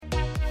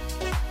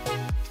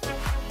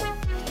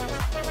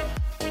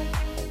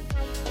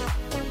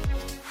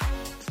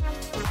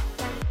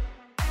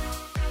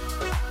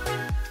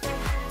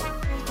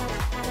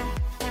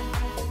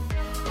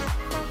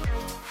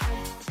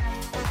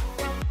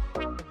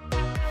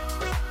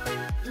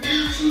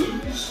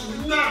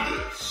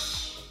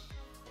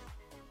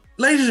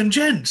Ladies and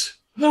gents,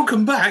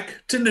 welcome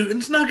back to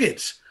Newton's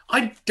Nuggets.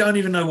 I don't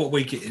even know what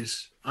week it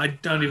is. I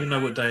don't even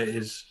know what day it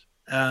is.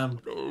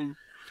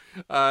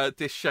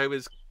 This show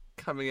is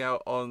coming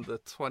out on the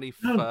Don't,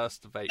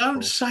 21st of April.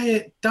 don't say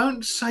it.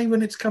 Don't say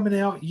when it's coming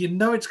out. You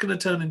know it's going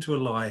to turn into a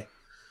lie.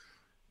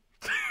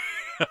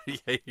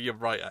 Yeah, you're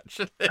right,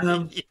 actually.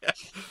 Yeah.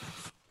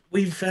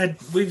 We've had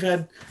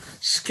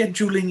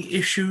scheduling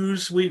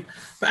issues.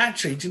 But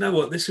actually, do you know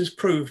what? This has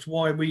proved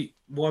why we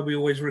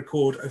always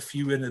record a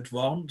few in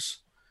advance.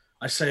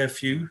 I say a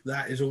few.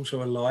 That is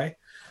also a lie.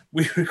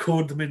 We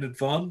record them in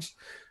advance,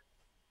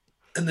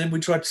 and then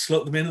we try to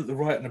slot them in at the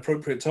right and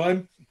appropriate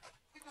time.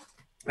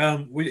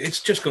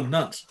 It's just gone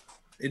nuts.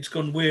 It's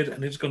gone weird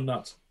and it's gone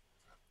nuts.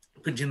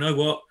 But you know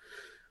what?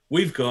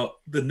 We've got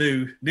the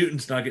new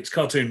Newton's Nuggets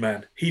cartoon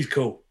man. He's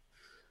cool.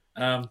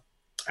 And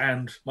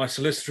my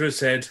solicitor has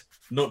said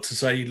not to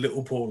say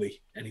Little Paulie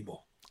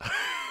anymore.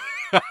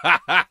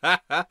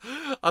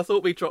 I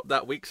thought we dropped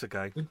that weeks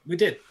ago. We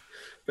did.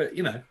 But,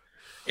 you know,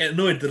 it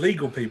annoyed the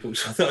legal people,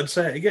 so I thought I'd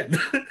say it again.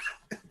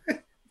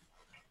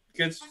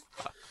 Because,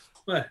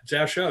 well, it's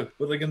our show.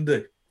 What are they going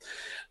to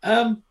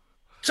do?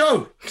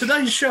 So,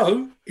 today's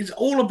show is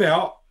all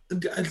about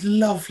a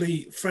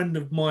lovely friend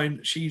of mine.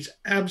 She's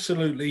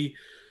absolutely...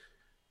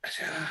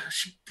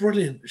 she's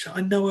brilliant. I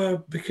know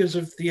her because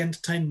of the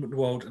entertainment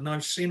world, and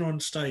I've seen her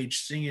on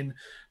stage singing,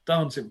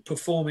 dancing,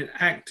 performing,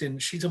 acting.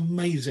 She's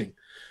amazing.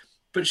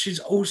 But she's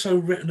also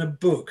written a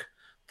book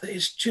that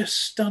is just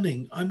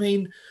stunning. I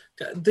mean,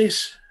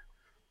 this...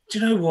 Do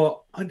you know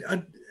what?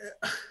 I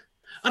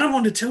don't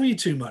want to tell you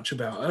too much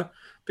about her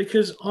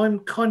because I'm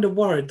kind of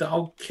worried that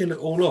I'll kill it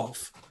all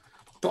off.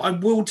 But I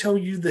will tell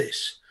you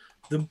this.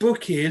 The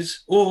book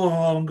is... Oh,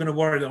 I'm going to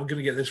worry that I'm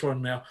going to get this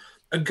wrong now.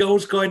 A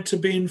Girl's Guide to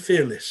Being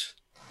Fearless.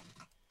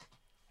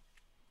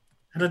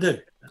 And I do.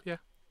 Yeah,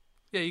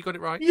 you got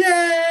it right.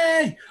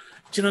 Yay!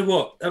 Do you know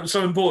what? That was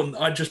so important.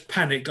 I just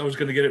panicked I was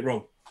going to get it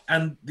wrong.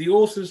 And the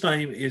author's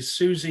name is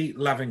Susie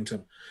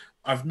Lavington.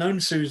 I've known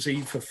Susie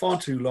for far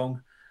too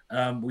long.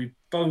 We've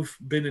both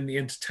been in the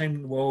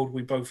entertainment world.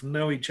 We both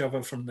know each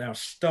other from our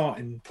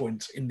starting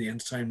points in the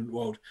entertainment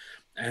world.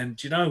 And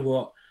do you know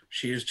what?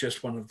 She is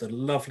just one of the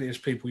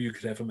loveliest people you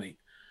could ever meet.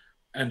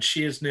 And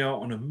she is now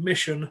on a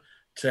mission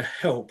to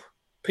help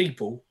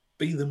people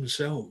be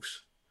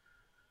themselves.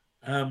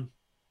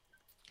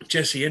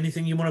 Jesse,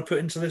 anything you want to put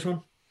into this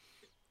one?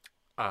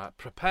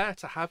 Prepare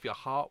to have your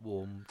heart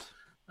warmed.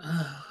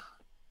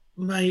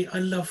 Mate, I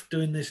love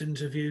doing this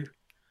interview.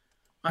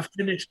 I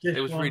finished this.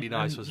 It was really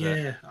nice, wasn't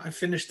it? Yeah, I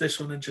finished this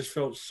one and just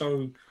felt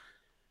so.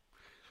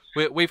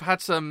 We've had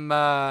some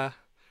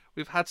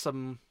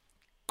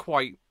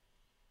quite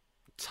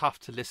tough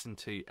to listen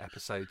to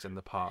episodes in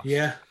the past.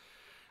 Yeah.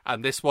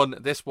 And this one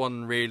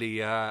really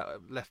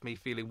left me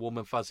feeling warm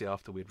and fuzzy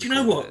after we'd. Do you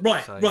know what?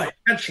 Right.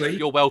 Actually,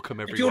 you're welcome,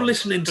 everyone. If you're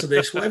listening to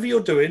this, whatever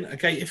you're doing,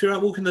 okay. If you're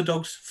out walking the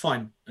dogs,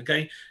 fine,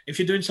 okay. If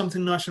you're doing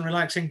something nice and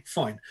relaxing,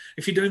 fine.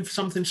 If you're doing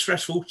something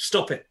stressful,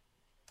 stop it,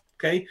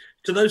 okay.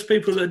 To those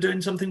people that are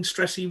doing something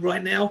stressy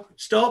right now,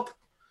 stop.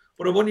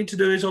 What I want you to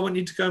do is I want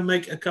you to go and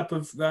make a cup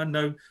of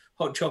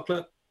hot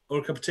chocolate or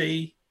a cup of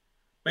tea,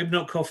 maybe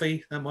not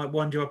coffee. That might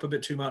wind you up a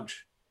bit too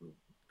much.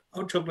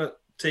 Hot chocolate,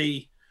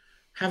 tea.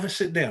 Have a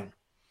sit down,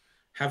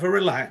 have a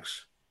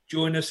relax,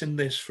 join us in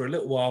this for a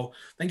little while,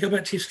 then go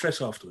back to your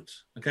stress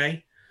afterwards,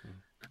 okay?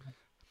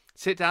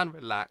 Sit down,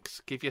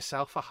 relax, give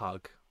yourself a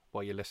hug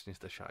while you're listening to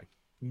the show.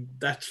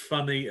 That's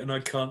funny, and I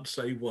can't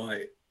say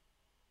why.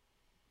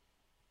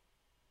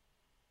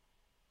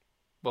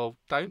 Well,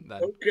 don't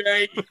then.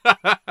 Okay.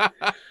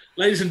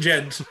 Ladies and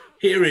gents,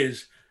 here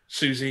is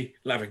Susie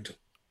Lavington.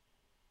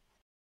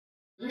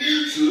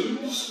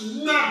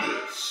 Newton's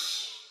Nuggets.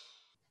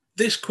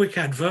 This quick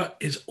advert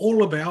is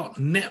all about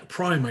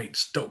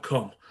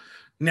netprimates.com.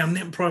 Now,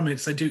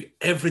 NetPrimates, they do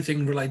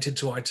everything related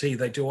to IT.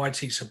 They do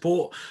IT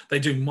support, they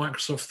do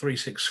Microsoft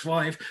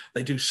 365,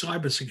 they do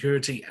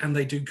cybersecurity, and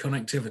they do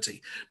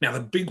connectivity. Now,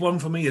 the big one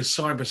for me is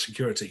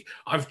cybersecurity.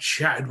 I've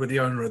chatted with the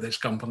owner of this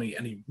company,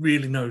 and he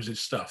really knows his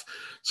stuff.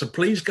 So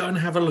please go and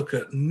have a look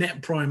at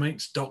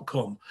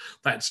netprimates.com.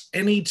 That's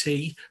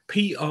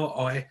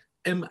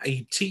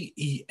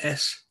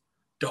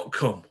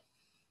netprimates.com.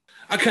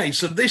 Okay,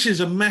 so this is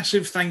a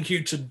massive thank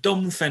you to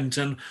Dom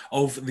Fenton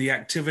of the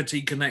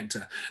Activity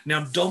Connector.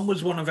 Now, Dom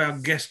was one of our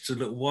guests a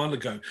little while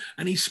ago,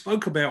 and he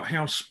spoke about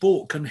how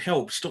sport can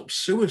help stop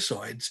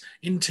suicides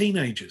in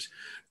teenagers.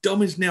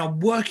 Dom is now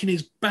working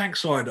his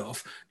backside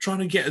off, trying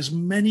to get as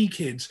many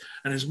kids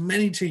and as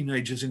many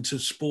teenagers into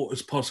sport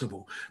as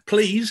possible.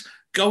 Please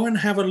go and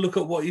have a look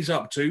at what he's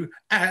up to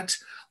at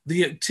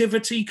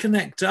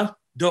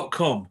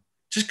theactivityconnector.com.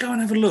 Just go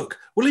and have a look.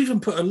 We'll even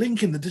put a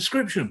link in the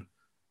description.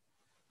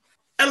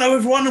 Hello,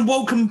 everyone, and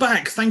welcome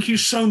back. Thank you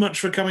so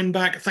much for coming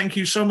back. Thank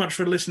you so much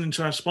for listening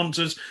to our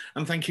sponsors,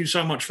 and thank you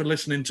so much for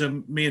listening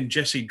to me and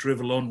Jesse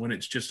drivel on when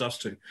it's just us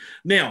two.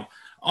 Now,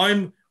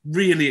 I'm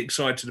really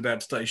excited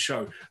about today's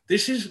show.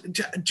 This is,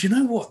 do you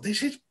know what?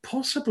 This is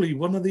possibly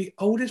one of the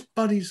oldest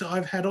buddies that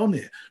I've had on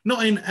here.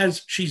 Not in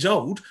as she's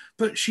old,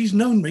 but she's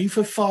known me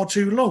for far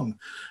too long.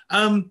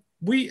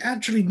 we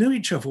actually knew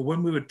each other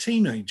when we were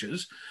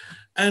teenagers,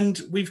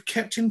 and we've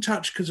kept in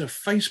touch because of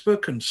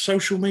Facebook and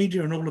social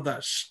media and all of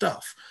that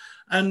stuff.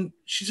 And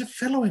she's a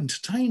fellow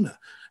entertainer.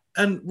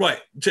 And right,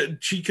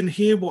 she can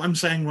hear what I'm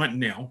saying right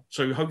now,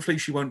 so hopefully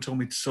she won't tell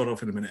me to sort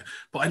off in a minute.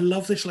 But I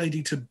love this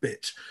lady to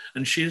bits,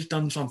 and she has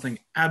done something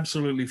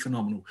absolutely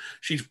phenomenal.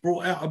 She's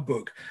brought out a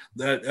book,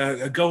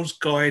 A Girl's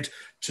Guide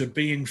to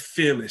Being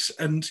Fearless,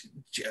 and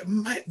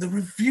mate, the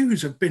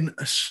reviews have been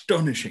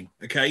astonishing,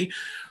 okay?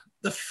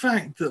 The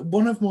fact that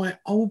one of my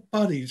old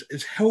buddies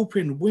is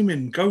helping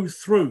women go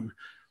through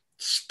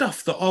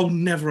stuff that I'll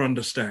never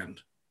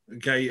understand.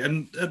 Okay,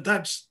 and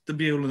that's the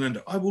be all and end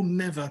all. I will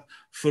never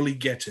fully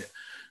get it.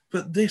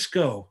 But this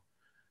girl,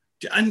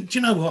 and do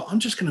you know what?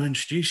 I'm just going to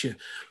introduce you.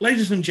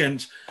 Ladies and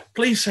gents,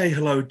 please say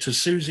hello to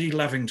Susie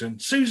Lavington.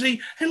 Susie,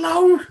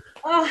 hello.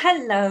 Oh,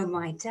 hello,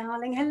 my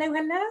darling. Hello,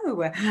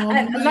 hello.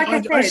 Oh,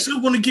 like I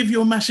still want to give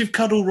you a massive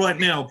cuddle right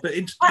now, but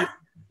it's...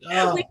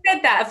 We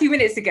said that a few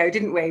minutes ago,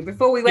 didn't we?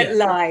 Before we went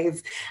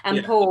live. And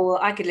Yeah. Paul,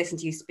 I could listen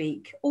to you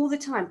speak all the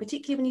time,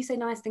 particularly when you say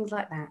nice things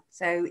like that.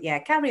 So yeah,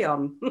 carry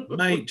on.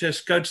 Mate,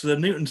 just go to the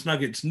Newton's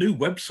Nuggets new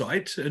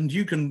website and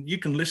you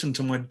can listen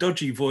to my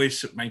dodgy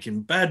voice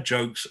making bad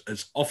jokes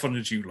as often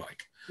as you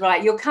like.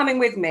 Right, you're coming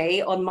with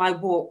me on my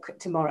walk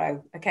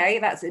tomorrow. Okay,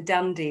 that's a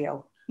done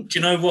deal. Do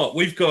you know what?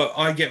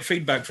 I get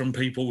feedback from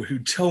people who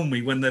tell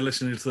me when they're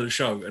listening to the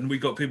show, and we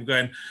got people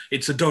going,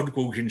 it's a dog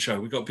walking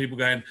show. We got people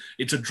going,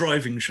 it's a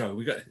driving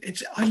show.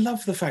 I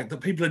love the fact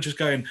that people are just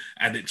going,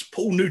 and it's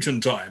Paul Newton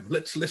time.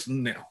 Let's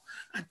listen now.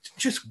 It's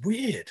just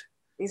weird.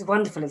 It's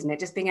wonderful, isn't it?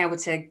 Just being able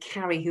to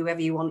carry whoever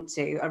you want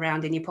to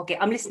around in your pocket.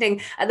 I'm listening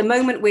at the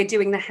moment. We're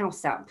doing the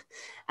house up,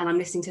 and I'm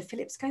listening to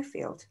Philip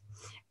Schofield.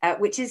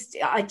 Which is,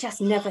 I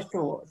just never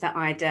thought that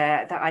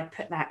I'd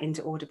put that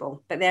into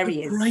Audible, but there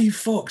he is. Ray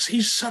Fox,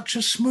 he's such a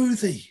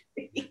smoothie.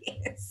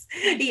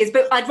 He is,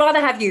 but I'd rather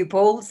have you,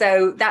 Paul.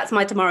 So that's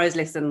my tomorrow's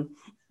listen.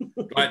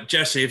 Right,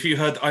 Jesse, if you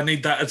heard, I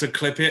need that as a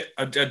clip it.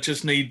 I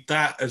just need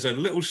that as a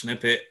little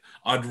snippet.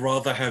 I'd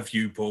rather have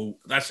you, Paul.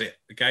 That's it.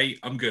 Okay,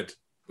 I'm good.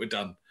 We're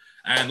done.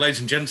 And ladies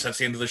and gents, that's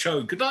the end of the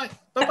show. Good night.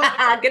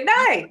 Bye-bye. Good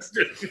night.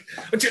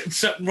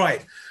 So,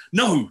 right.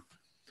 No,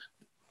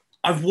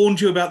 I've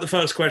warned you about the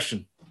first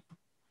question.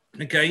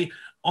 Okay,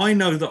 I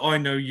know that I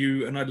know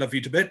you and I love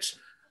you to bits.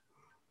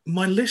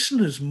 My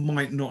listeners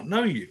might not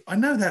know you. I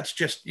know that's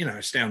just,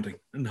 astounding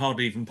and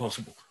hardly even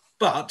possible.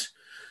 But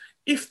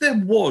if there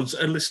was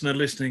a listener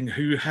listening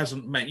who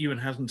hasn't met you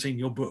and hasn't seen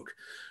your book,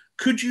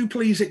 could you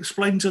please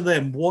explain to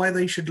them why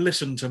they should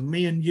listen to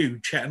me and you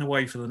chatting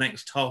away for the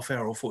next half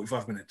hour or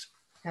 45 minutes?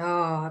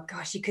 Oh,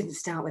 gosh, you couldn't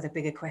start with a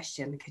bigger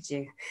question, could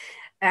you?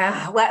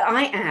 Well,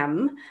 I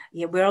am.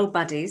 Yeah, we're old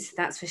buddies,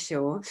 that's for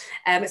sure.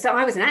 So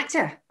I was an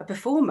actor, a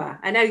performer.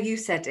 I know you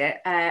said it,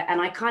 and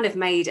I kind of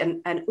made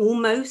an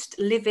almost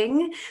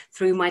living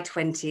through my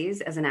 20s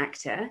as an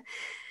actor.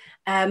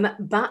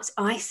 But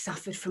I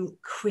suffered from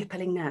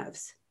crippling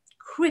nerves.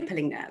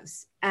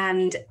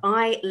 And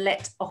I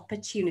let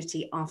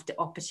opportunity after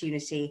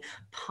opportunity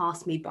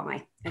pass me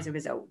by as a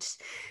result.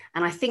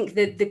 And I think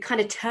that the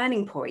kind of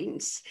turning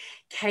point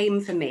came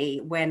for me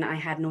when I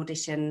had an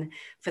audition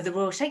for the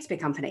Royal Shakespeare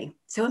Company.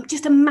 So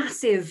just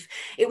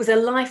it was a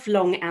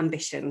lifelong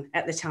ambition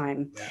at the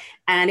time. Yeah.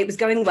 And it was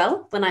going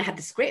well when I had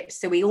the script.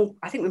 So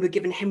I think we were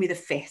given Henry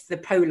V, the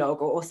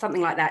prologue or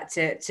something like that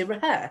to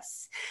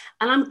rehearse.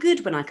 And I'm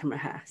good when I can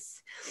rehearse.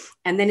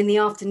 And then in the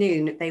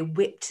afternoon, they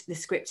whipped the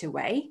script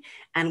away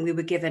and we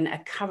were given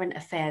a current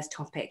affairs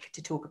topic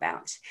to talk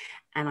about.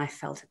 And I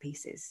fell to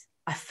pieces.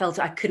 I felt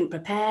I couldn't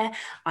prepare.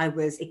 I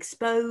was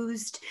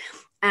exposed.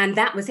 And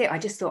that was it. I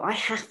just thought I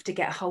have to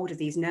get a hold of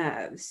these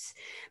nerves,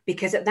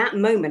 because at that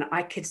moment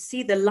I could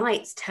see the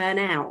lights turn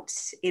out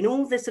in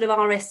all the sort of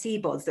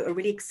RSC bods that were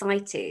really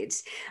excited,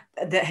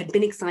 that had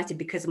been excited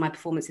because of my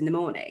performance in the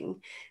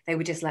morning. They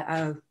were just like,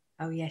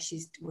 oh yeah,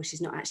 she's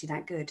not actually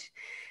that good.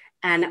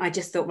 And I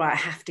just thought, right, I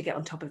have to get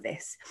on top of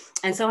this.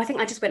 And so I think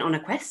I just went on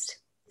a quest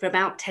for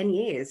about 10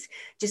 years,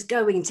 just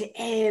going to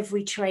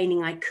every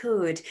training I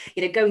could,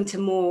 going to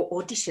more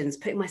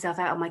auditions, putting myself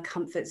out of my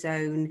comfort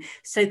zone,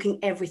 soaking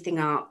everything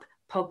up,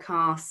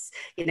 podcasts,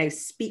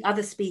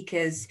 other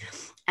speakers.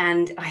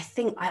 And I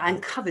think I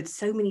uncovered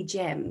so many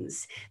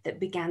gems that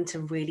began to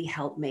really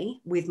help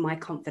me with my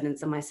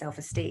confidence and my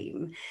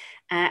self-esteem.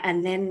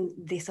 And then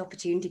this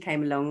opportunity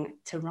came along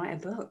to write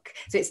a book.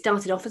 So it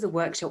started off as a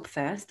workshop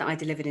first that I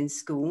delivered in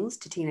schools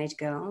to teenage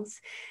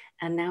girls.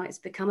 And now it's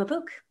become a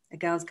book, A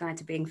Girl's Guide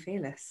to Being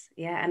Fearless.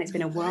 Yeah, and it's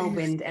been a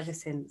whirlwind ever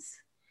since.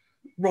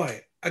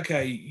 Right.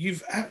 Okay.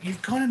 You've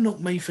kind of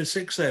knocked me for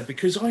six there,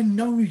 because I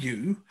know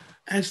you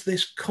as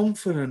this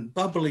confident,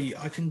 bubbly,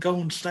 I can go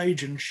on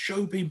stage and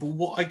show people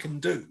what I can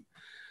do.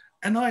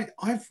 And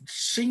I've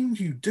seen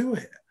you do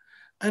it.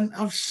 And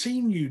I've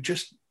seen you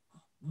just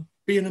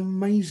be an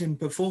amazing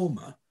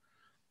performer.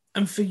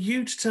 And for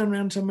you to turn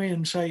around to me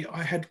and say,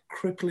 I had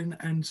crippling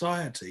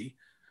anxiety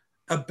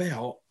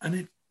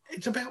and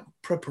it's about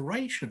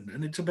preparation,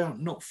 and it's about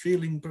not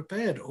feeling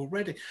prepared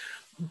already.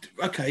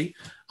 Okay,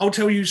 I'll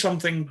tell you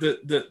something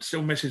that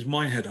still messes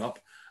my head up.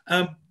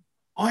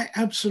 I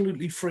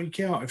absolutely freak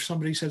out if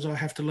somebody says I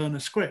have to learn a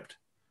script.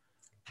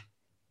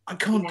 I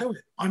can't do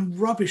it. I'm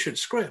rubbish at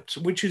scripts,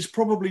 which is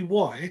probably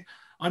why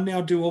I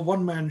now do a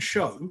one-man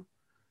show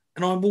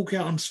and I walk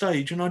out on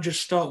stage and I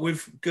just start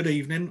with, good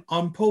evening,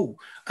 I'm Paul.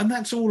 And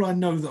that's all I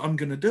know that I'm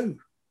going to do.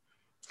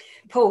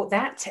 Paul,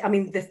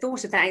 the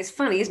thought of that is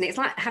funny, isn't it? It's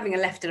like having a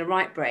left and a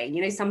right brain.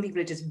 You know, some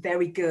people are just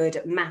very good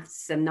at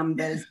maths and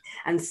numbers,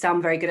 and some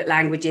very good at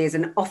languages,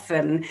 and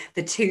often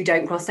the two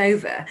don't cross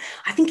over.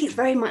 I think it's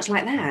very much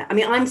like that. I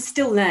mean, I'm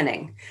still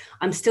learning.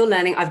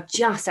 I've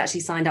just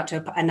actually signed up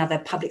to another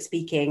public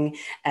speaking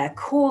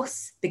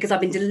course because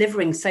I've been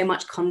delivering so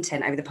much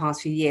content over the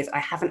past few years. I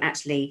haven't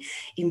actually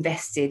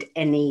invested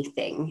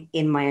anything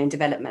in my own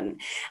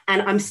development.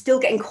 And I'm still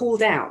getting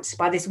called out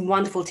by this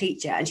wonderful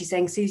teacher. And she's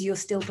saying, Susie, you're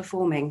still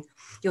performing.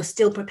 You're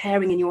still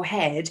preparing in your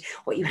head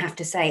what you have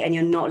to say, and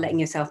you're not letting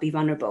yourself be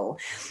vulnerable.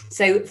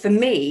 So for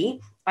me,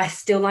 I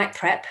still like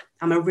prep.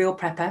 I'm a real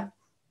prepper.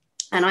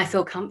 And I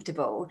feel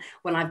comfortable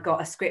when I've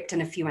got a script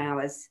in a few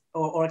hours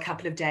or a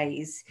couple of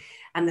days.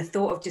 And the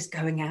thought of just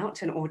going out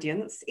to an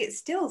audience, it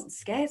still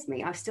scares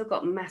me. I've still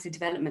got massive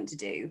development to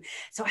do.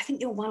 So I think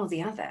you're one or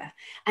the other.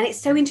 And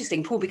it's so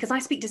interesting, Paul, because I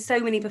speak to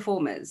so many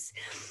performers,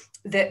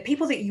 that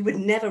people that you would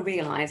never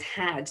realize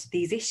had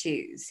these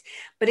issues.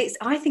 But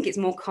I think it's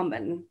more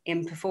common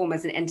in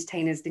performers and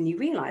entertainers than you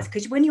realize,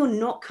 because when you're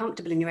not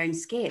comfortable in your own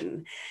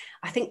skin,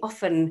 I think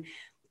often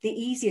the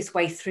easiest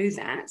way through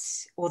that,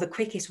 or the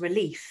quickest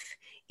relief,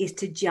 is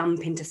to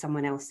jump into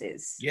someone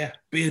else's. Yeah,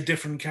 be a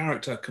different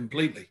character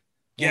completely.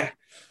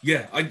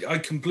 Yeah, I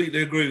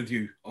completely agree with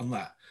you on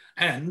that.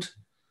 And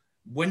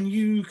when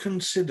you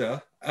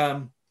consider,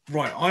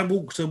 right, I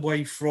walked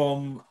away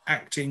from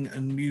acting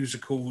and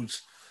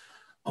musicals,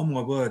 oh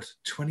my word,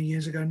 20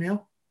 years ago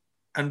now.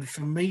 And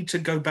for me to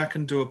go back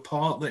and do a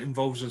part that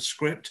involves a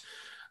script,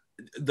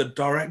 the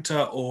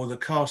director or the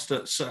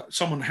caster,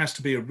 someone has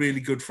to be a really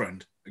good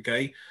friend,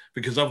 okay?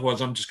 Because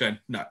otherwise I'm just going,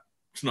 no,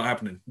 it's not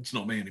happening. It's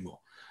not me anymore.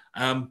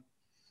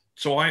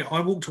 So I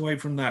walked away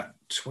from that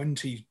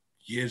 20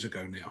 years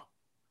ago now.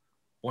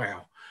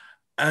 Wow.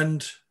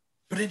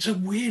 But it's a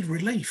weird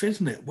relief,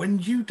 isn't it? When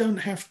you don't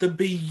have to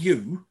be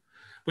you,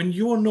 when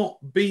you're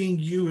not being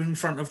you in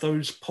front of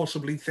those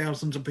possibly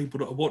thousands of people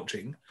that are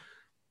watching,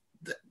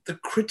 the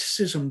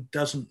criticism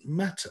doesn't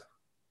matter.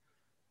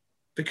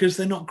 Because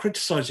they're not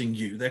criticizing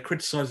you, they're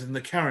criticizing the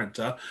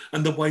character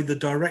and the way the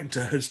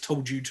director has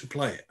told you to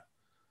play it.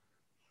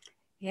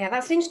 Yeah,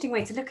 that's an interesting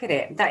way to look at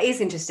it. That is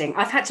interesting.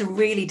 I've had to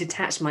really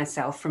detach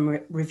myself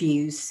from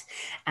reviews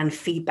and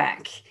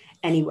feedback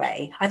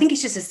anyway. I think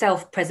it's just a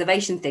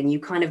self-preservation thing. You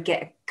kind of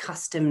get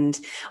accustomed,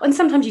 and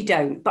sometimes you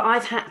don't, but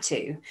I've had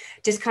to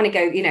just kind of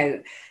go, you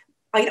know,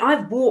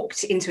 I've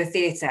walked into a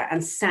theatre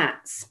and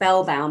sat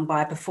spellbound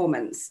by a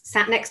performance,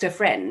 sat next to a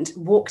friend,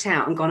 walked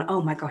out and gone,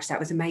 oh my gosh, that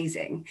was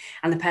amazing.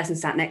 And the person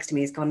sat next to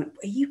me has gone,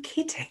 are you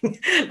kidding?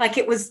 Like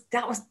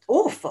that was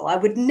awful. I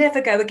would never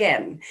go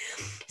again.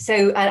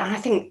 So I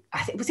think,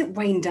 was it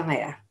Wayne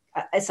Dyer?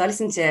 So I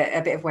listened to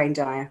a bit of Wayne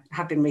Dyer, I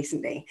have been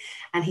recently,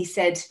 and he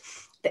said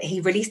that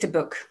he released a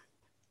book.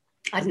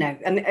 I don't know,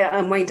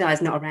 and Wayne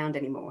Dyer's not around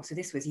anymore. So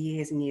this was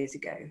years and years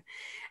ago.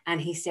 And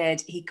he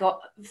said he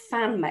got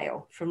fan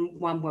mail from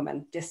one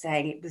woman just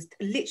saying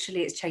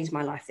it's changed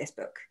my life, this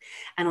book.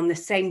 And on the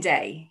same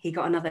day, he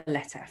got another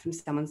letter from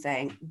someone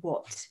saying,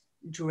 what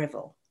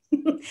drivel.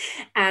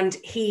 And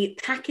he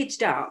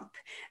packaged up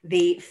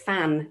the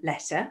fan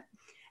letter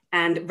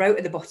and wrote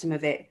at the bottom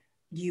of it,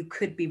 you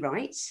could be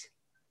right,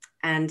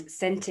 and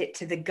sent it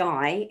to the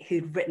guy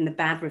who'd written the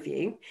bad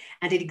review,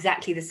 and did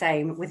exactly the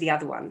same with the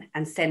other one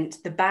and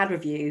sent the bad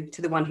review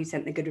to the one who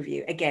sent the good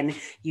review. Again,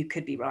 you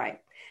could be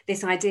right.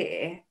 This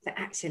idea that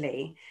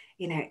actually,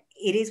 you know,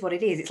 it is what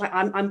it is. It's like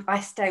I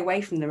stay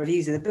away from the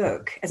reviews of the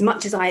book as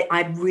much as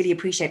I really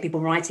appreciate people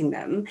writing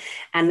them.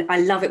 And I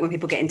love it when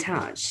people get in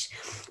touch,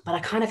 but I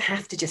kind of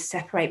have to just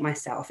separate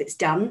myself. It's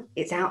done,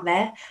 it's out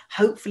there.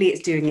 Hopefully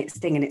it's doing its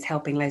thing and it's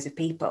helping loads of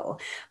people,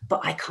 but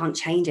I can't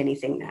change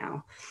anything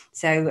now.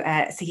 So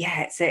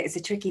yeah, it's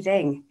a tricky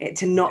thing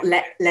to not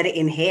let it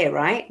in here,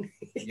 right?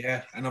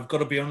 Yeah, and I've got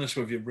to be honest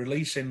with you,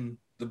 releasing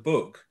the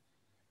book,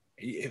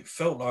 it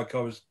felt like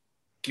I was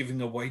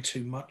giving away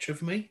too much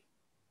of me.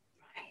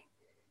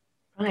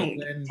 Right.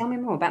 Then, tell me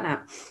more about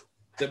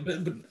that.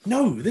 But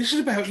no, this is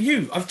about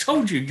you. I've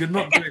told you're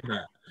not doing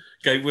that.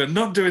 Okay, we're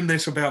not doing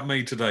this about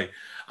me today.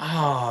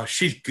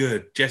 She's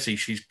good. Jessie,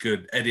 she's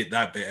good. Edit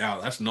that bit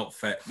out. That's not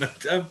fair.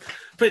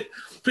 But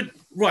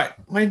right,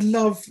 I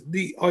love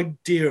the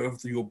idea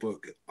of your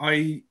book.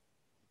 I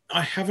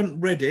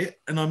haven't read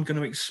it, and I'm going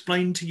to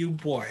explain to you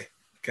why,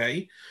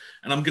 okay?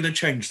 And I'm going to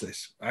change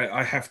this.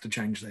 I have to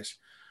change this.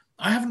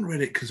 I haven't read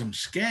it because I'm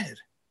scared.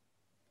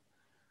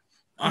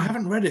 I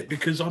haven't read it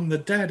because I'm the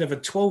dad of a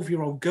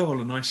 12-year-old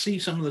girl and I see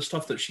some of the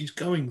stuff that she's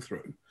going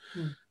through.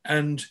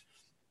 And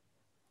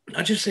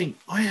I just think,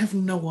 I have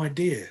no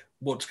idea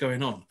what's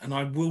going on, and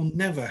I will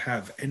never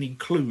have any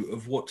clue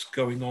of what's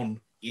going on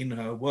in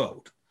her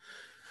world.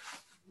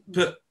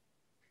 But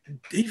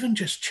even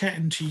just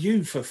chatting to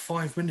you for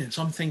 5 minutes,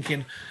 I'm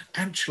thinking,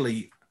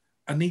 actually,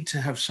 I need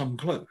to have some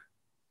clue.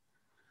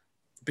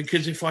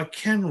 Because if I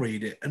can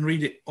read it and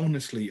read it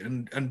honestly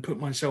and put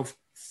myself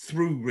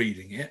through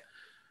reading it,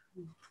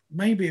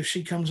 maybe if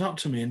she comes up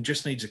to me and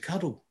just needs a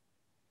cuddle,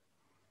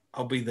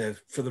 I'll be there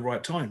for the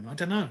right time. I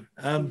don't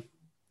know.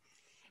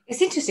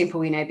 It's interesting,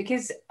 Paul,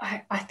 because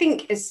I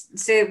think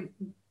so.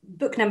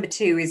 Book number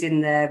 2 is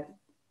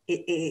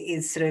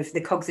is sort of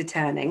the cogs are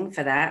turning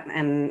for that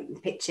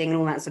and pitching and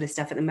all that sort of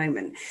stuff at the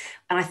moment.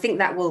 And I think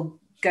that will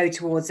go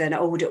towards an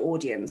older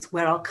audience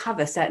where I'll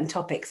cover certain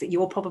topics that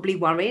you're probably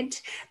worried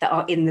that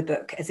are in the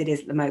book as it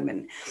is at the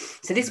moment.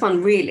 So this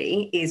one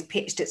really is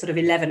pitched at sort of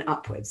 11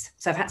 upwards.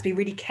 So I've had to be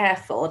really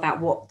careful about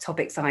what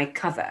topics I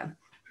cover.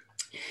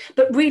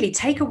 But really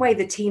take away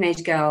the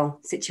teenage girl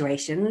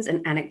situations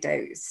and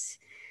anecdotes.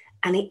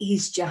 And it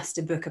is just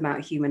a book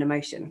about human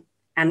emotion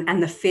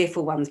and the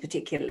fearful ones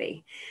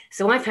particularly.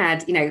 So I've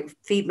had,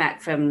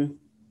 feedback from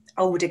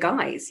older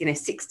guys,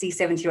 60,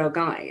 70-year-old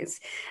guys.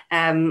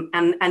 And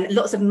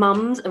lots of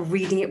mums are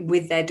reading it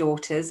with their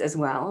daughters as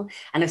well.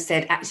 And have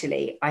said,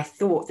 actually, I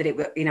thought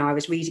that I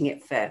was reading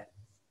it for,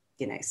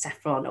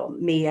 Saffron or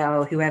Mia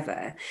or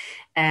whoever.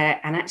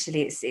 And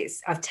actually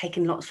I've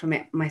taken lots from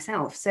it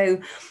myself. So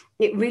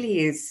it really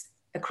is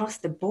across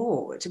the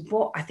board.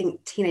 What I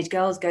think teenage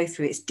girls go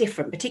through, it's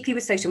different, particularly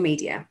with social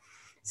media.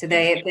 So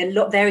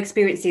their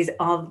experiences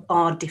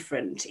are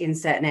different in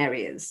certain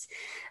areas.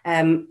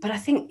 But I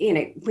think,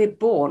 we're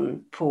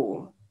born,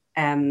 Paul,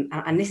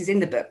 and this is in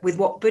the book, with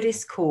what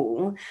Buddhists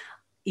call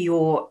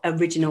your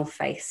original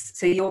face.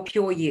 So you're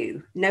pure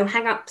you, no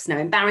hang-ups, no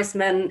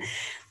embarrassment.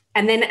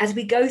 And then as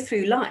we go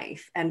through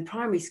life and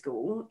primary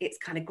school, it's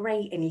kind of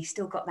great. And you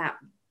still got that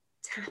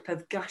tap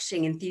of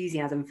gushing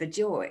enthusiasm for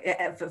joy,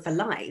 for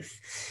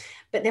life.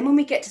 But then when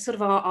we get to sort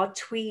of our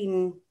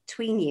tween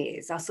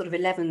years, our sort of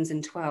 11s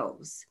and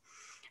 12s,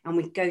 and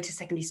we go to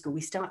secondary school,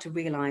 we start to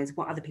realise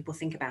what other people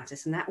think about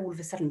us. And that all of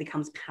a sudden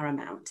becomes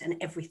paramount and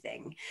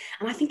everything.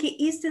 And I think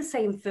it is the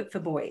same for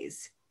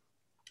boys.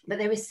 But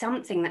there is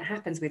something that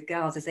happens with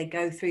girls as they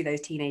go through those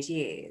teenage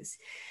years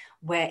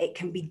where it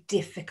can be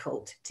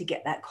difficult to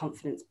get that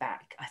confidence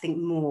back. I think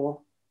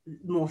more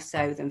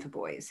so than for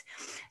boys.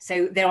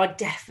 So there are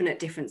definite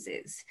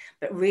differences,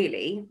 but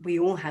really we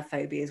all have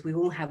phobias, we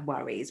all have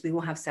worries, we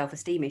all have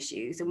self-esteem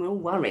issues, and we're all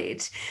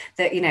worried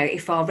that,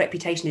 if our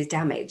reputation is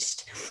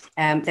damaged,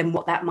 then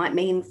what that might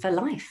mean for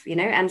life,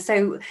 and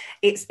so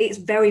it's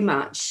very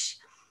much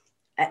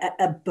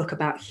a book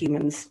about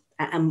humans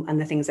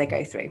and the things they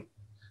go through.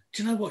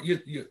 Do you know what?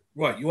 You're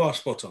right, you are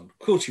spot on. Of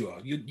course you are.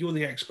 You're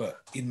the expert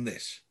in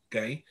this,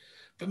 okay?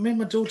 But me and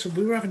my daughter,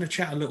 we were having a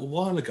chat a little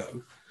while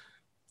ago,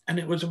 and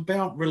it was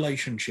about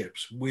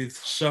relationships with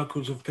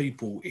circles of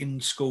people in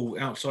school,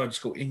 outside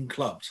school, in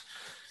clubs.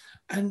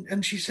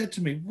 And she said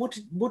to me, what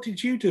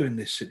did you do in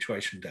this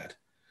situation, Dad?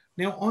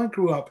 Now, I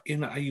grew up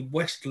in a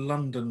West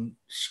London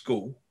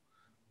school,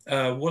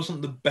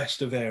 wasn't the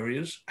best of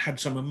areas, had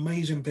some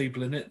amazing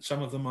people in it.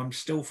 Some of them I'm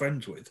still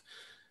friends with.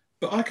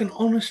 But I can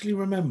honestly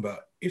remember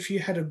if you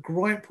had a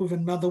gripe with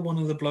another one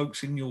of the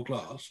blokes in your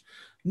class,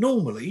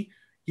 normally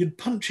you'd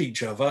punch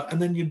each other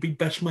and then you'd be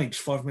best mates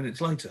 5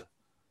 minutes later.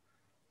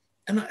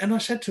 And I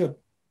said to her,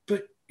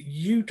 but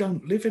you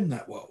don't live in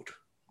that world.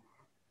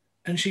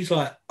 And she's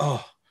like,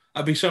 oh,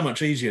 that'd be so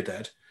much easier,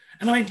 Dad.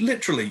 And I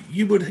literally,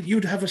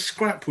 you'd have a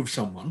scrap with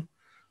someone.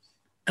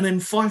 And then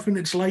 5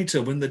 minutes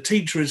later, when the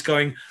teacher is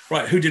going,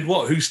 right, who did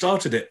what? Who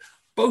started it?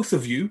 Both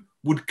of you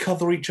would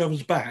cover each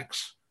other's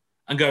backs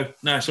and go,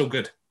 no, it's all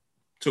good.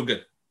 It's all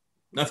good.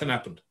 Nothing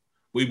happened.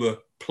 We were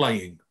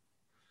playing.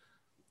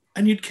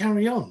 And you'd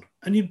carry on.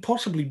 And you'd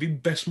possibly be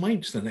best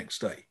mates the next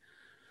day.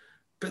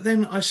 But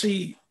then I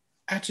see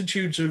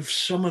attitudes of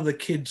some of the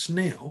kids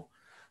now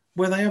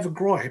where they have a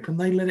gripe and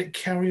they let it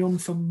carry on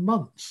for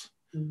months.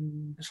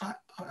 It's like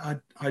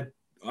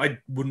I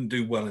wouldn't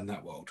do well in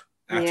that world.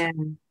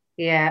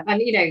 Yeah,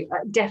 and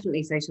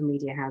definitely social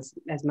media has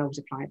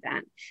multiplied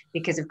that,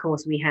 because of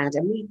course we had,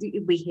 and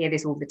we hear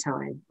this all the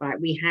time, right?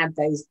 We had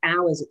those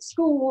hours at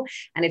school,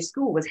 and if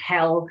school was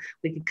hell,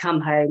 we could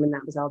come home, and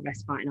that was our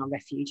respite and our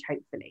refuge,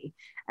 hopefully.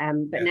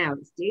 But now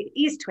it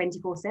is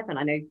 24/7.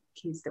 I know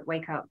kids that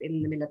wake up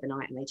in the middle of the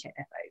night and they check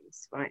their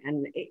phones, right?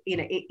 And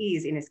it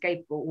is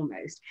inescapable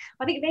almost.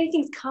 I think if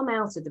anything's come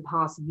out of the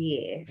past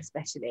year,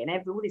 especially, and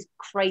all this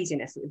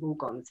craziness that we've all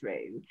gone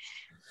through,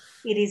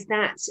 it is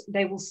that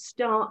they will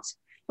start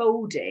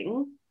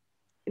folding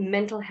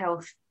mental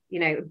health,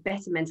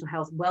 better mental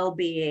health,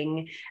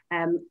 well-being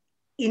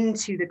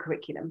into the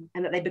curriculum,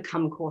 and that they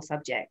become core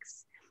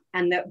subjects.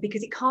 And that,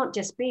 because it can't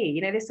just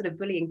be, this sort of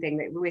bullying thing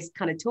that we're always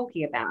kind of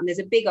talking about, and there's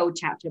a big old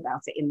chapter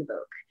about it in the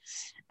book,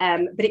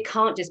 but it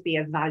can't just be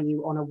a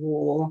value on a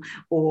wall,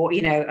 or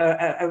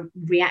a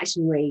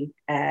reactionary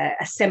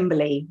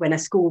assembly when a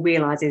school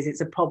realizes it's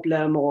a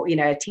problem, or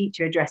a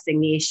teacher addressing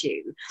the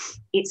issue.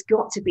 It's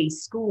got to be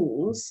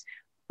schools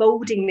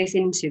folding this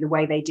into the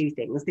way they do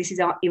things. This is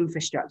our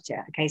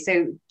infrastructure. Okay,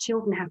 so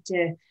children have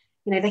to,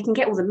 they can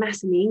get all the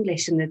maths and the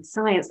English and the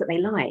science that they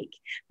like,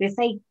 but if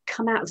they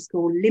come out of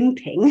school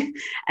limping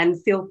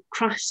and feel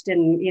crushed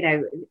and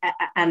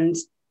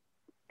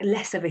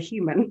less of a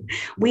human.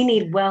 We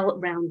need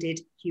well-rounded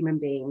human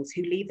beings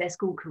who leave their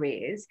school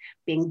careers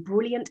being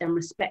brilliant and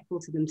respectful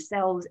to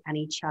themselves and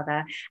each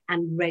other,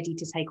 and ready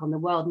to take on the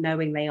world,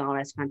 knowing they are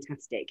as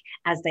fantastic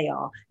as they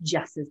are,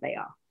 just as they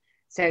are.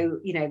 So,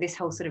 you know, this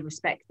whole sort of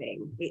respect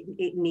thing,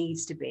 it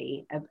needs to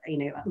be,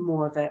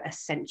 more of a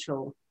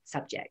central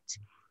subject.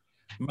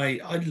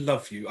 Mate, I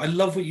love you. I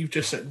love what you've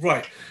just said.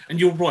 Right. And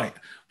you're right.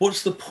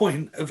 What's the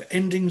point of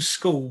ending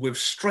school with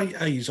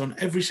straight A's on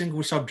every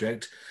single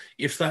subject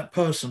if that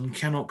person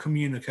cannot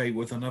communicate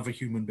with another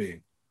human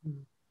being?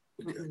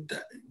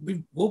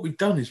 What we've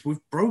done is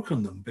we've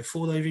broken them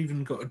before they've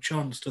even got a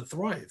chance to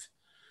thrive.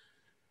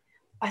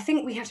 I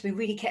think we have to be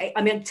really careful.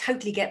 I mean, I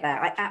totally get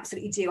that. I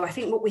absolutely do. I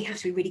think what we have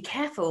to be really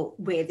careful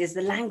with is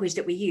the language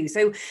that we use.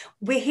 So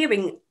we're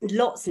hearing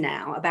lots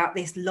now about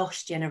this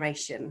lost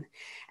generation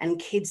and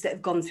kids that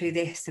have gone through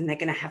this, and they're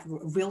going to have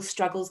real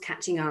struggles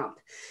catching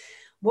up.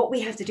 What we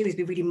have to do is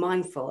be really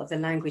mindful of the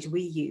language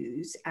we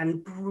use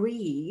and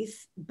breathe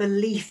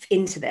belief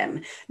into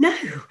them. No,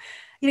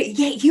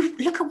 you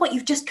look at what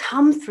you've just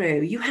come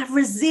through. You have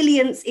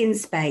resilience in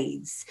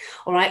spades.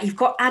 All right. You've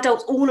got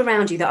adults all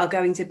around you that are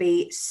going to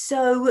be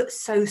so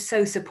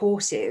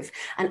supportive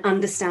and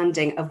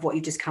understanding of what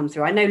you've just come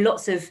through. I know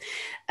lots of,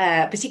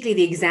 particularly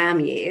the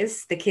exam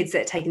years, the kids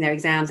that are taking their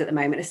exams at the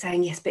moment are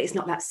saying, yes, but it's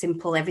not that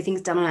simple.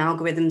 Everything's done on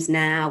algorithms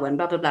now and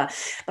blah, blah, blah.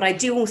 But I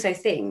do also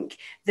think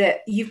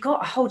that you've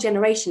got a whole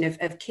generation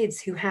of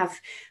kids who have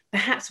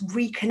perhaps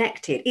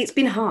reconnected. It's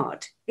been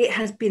hard. It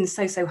has been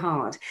so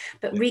hard,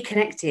 but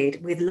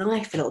reconnected with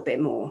life a little bit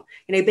more,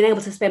 been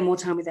able to spend more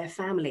time with their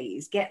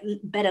families, get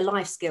better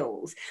life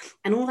skills,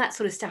 and all that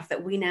sort of stuff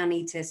that we now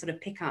need to sort of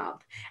pick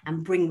up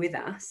and bring with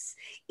us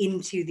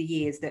into the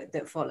years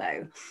that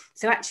follow.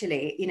 So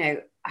actually,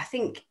 I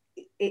think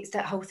it's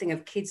that whole thing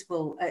of kids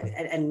will,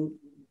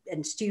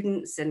 and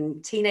students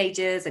and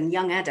teenagers and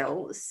young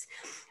adults,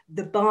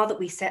 the bar that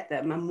we set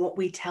them and what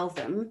we tell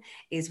them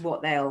is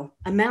what they'll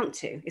amount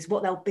to, is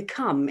what they'll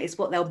become, is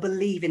what they'll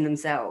believe in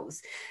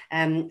themselves.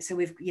 So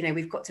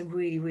we've got to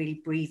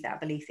really breathe that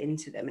belief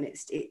into them, and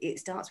it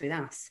starts with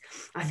us.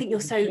 I think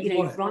you're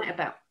you're right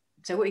about.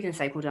 So what are you going to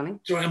say, Paul Darling?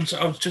 Sorry,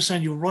 I was just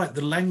saying you're right.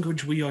 The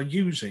language we are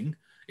using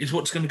is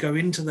what's going to go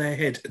into their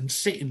head and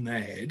sit in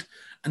their head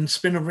and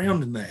spin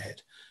around in their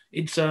head.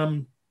 It's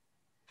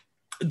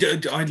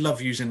I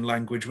love using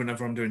language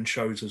whenever I'm doing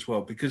shows as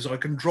well, because I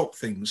can drop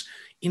things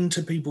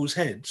into people's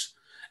heads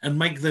and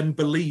make them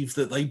believe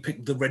that they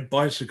picked the red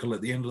bicycle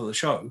at the end of the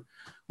show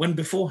when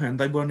beforehand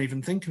they weren't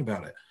even thinking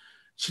about it.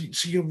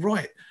 So you're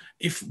right.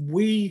 If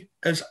we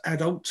as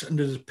adults and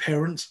as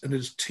parents and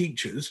as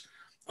teachers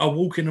are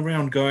walking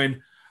around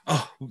going,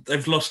 oh,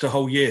 they've lost a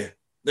whole year,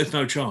 there's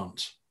no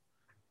chance,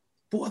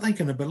 what are they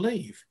going to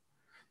believe?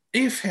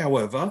 If,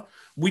 however,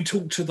 we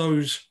talk to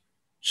those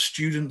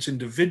students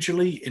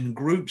individually, in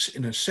groups,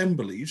 in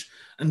assemblies,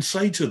 and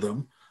say to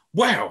them,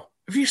 wow,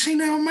 have you seen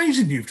how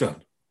amazing you've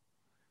done?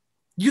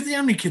 You're the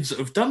only kids that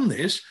have done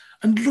this,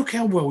 and look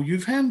how well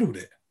you've handled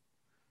it.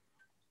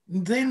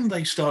 And then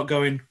they start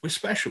going, we're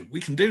special,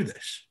 we can do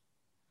this.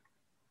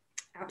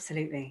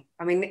 Absolutely.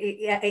 I mean,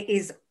 it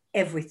is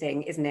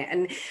everything, isn't it?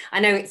 And I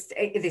know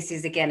this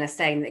is again a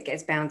saying that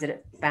gets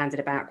bounded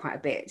about quite a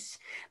bit,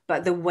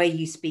 but the way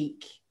you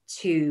speak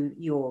to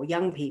your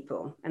young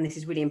people, and this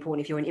is really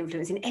important if you're an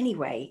influence in any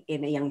way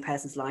in a young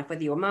person's life,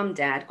 whether you're mum,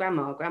 dad,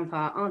 grandma,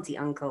 grandpa, auntie,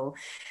 uncle,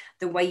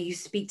 the way you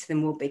speak to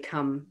them will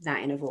become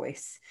that inner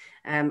voice.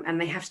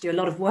 And they have to do a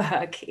lot of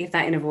work if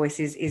that inner voice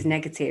is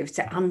negative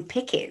to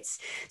unpick it.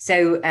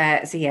 So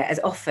yeah,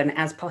 as often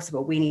as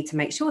possible, we need to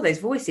make sure those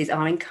voices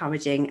are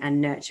encouraging and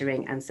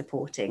nurturing and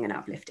supporting and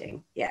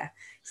uplifting. Yeah,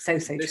 so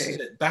true. This is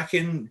it. Back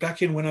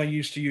in when I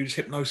used to use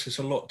hypnosis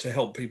a lot to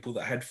help people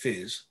that had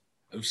fears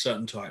of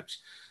certain types,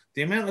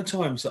 the amount of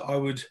times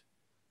that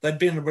they'd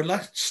be in a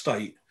relaxed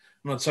state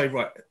and I'd say,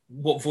 right,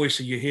 what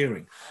voice are you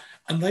hearing?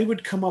 And they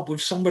would come up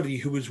with somebody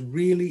who was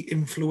really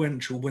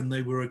influential when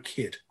they were a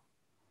kid.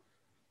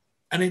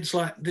 And it's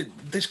like,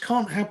 this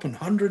can't happen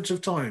hundreds of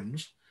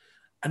times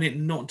and it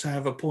not to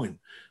have a point.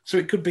 So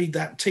it could be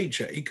that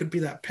teacher, it could be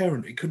that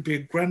parent, it could be a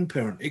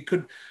grandparent, it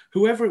could,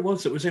 whoever it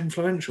was that was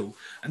influential.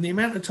 And the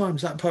amount of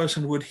times that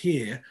person would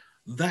hear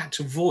that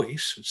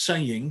voice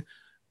saying,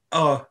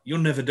 oh, you'll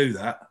never do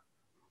that.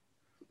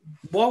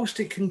 Whilst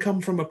it can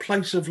come from a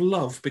place of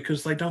love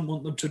because they don't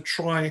want them to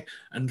try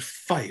and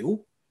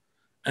fail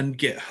and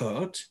get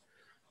hurt,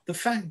 the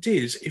fact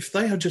is, if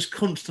they are just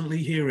constantly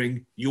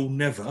hearing, you'll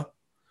never,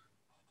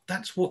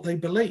 that's what they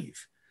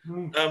believe.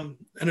 And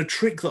a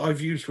trick that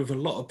I've used with a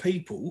lot of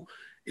people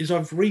is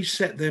I've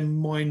reset their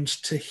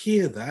minds to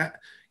hear that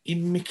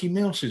in Mickey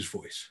Mouse's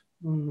voice.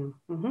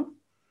 Mm-hmm.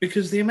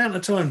 Because the amount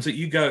of times that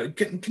you go,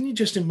 can you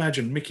just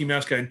imagine Mickey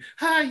Mouse going,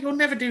 you'll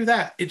never do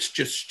that. It's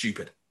just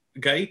stupid.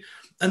 Okay.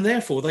 And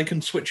therefore they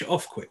can switch it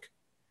off quick.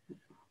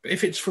 But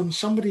if it's from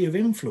somebody of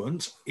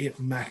influence, it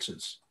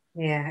matters.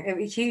 Yeah,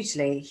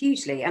 hugely,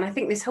 hugely. And I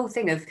think this whole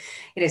thing of,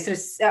 sort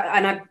of,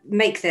 and I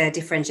make the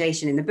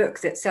differentiation in the book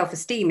that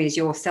self-esteem is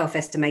your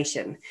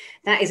self-estimation.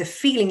 That is a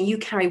feeling you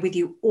carry with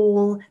you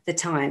all the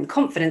time.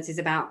 Confidence is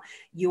about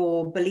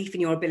your belief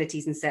in your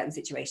abilities in certain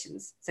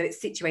situations. So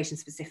it's situation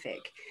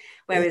specific.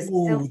 Whereas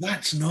Oh,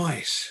 that's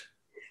nice.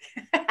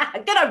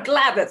 Good, I'm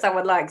glad that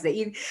someone likes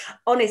it.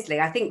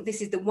 Honestly, I think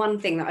this is the one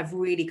thing that I've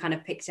really kind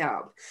of picked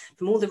up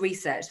from all the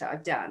research that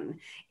I've done,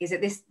 is that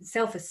this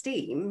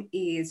self-esteem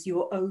is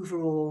your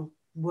overall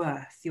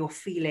worth, your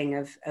feeling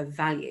of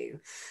value.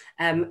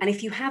 And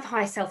if you have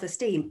high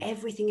self-esteem,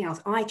 everything else,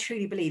 I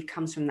truly believe,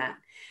 comes from that.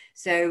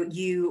 So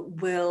you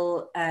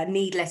will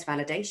need less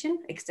validation,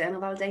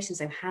 external validation.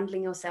 So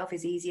handling yourself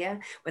is easier,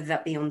 whether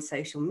that be on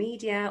social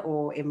media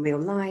or in real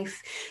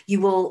life.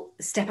 You will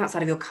step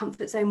outside of your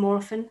comfort zone more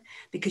often,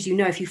 because you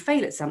know if you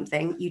fail at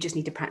something, you just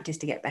need to practice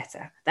to get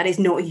better. That is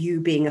not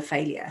you being a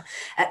failure.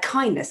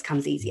 Kindness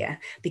comes easier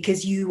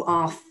because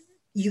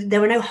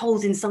there are no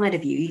holes inside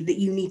of you that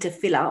you need to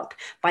fill up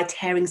by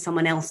tearing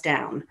someone else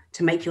down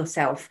to make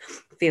yourself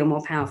feel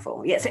more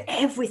powerful. Yeah, so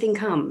everything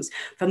comes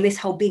from this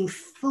whole being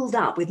filled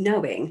up with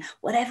knowing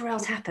whatever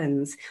else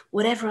happens,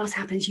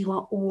 you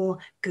are all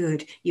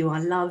good. You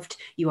are loved,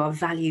 you are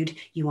valued,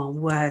 you are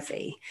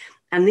worthy.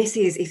 And if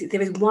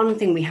there is one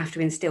thing we have to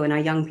instill in our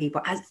young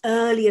people as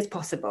early as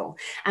possible,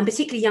 and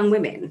particularly young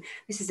women,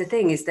 this is the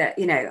thing, is that,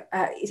 you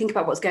think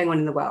about what's going on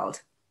in the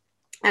world.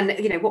 And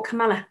what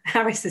Kamala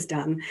Harris has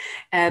done,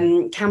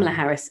 the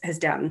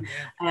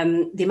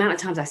amount of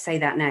times I say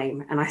that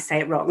name and I say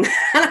it wrong,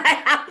 and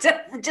I have to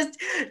just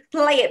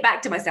play it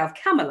back to myself.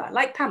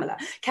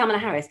 Kamala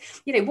Harris.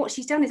 What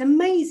she's done is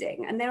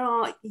amazing, and there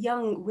are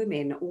young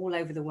women all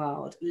over the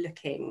world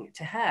looking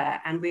to her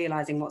and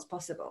realizing what's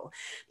possible.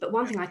 But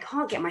one thing I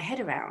can't get my head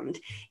around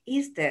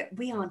is that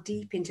we are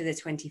deep into the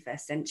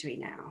 21st century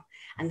now,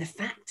 and the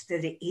fact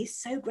that it is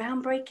so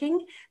groundbreaking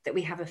that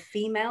we have a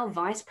female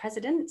vice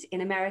president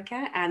in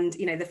America, and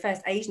the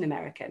first Asian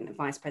American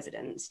vice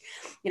president,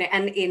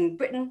 and in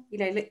Britain,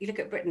 you look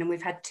at Britain and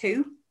we've had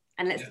two,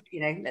 and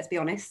let's be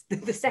honest,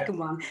 the second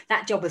one,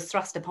 that job was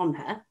thrust upon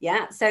her.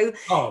 So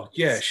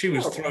she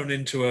was thrown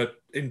into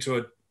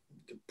a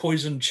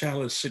poison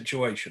chalice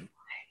situation.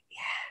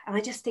 And I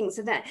just think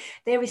so that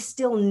there is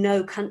still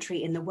no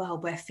country in the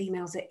world where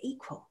females are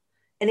equal.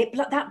 And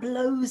that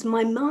blows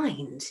my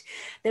mind.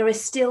 There are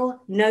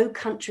still no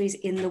countries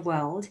in the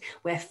world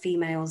where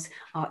females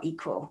are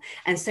equal.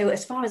 And so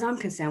as far as I'm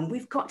concerned,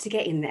 we've got to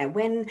get in there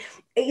when,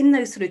 in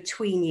those sort of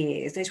tween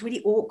years, those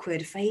really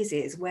awkward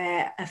phases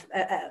where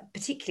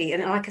particularly,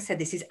 and like I said,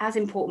 this is as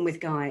important with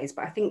guys,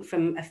 but I think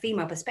from a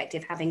female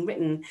perspective, having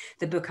written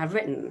the book I've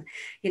written,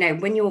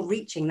 when you're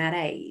reaching that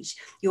age,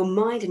 your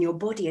mind and your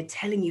body are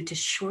telling you to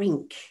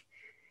shrink.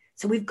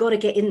 So we've got to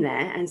get in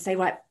there and say,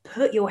 right,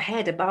 put your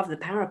head above the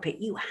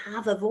parapet. You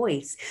have a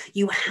voice.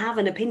 You have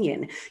an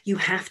opinion. You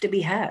have to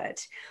be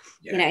heard.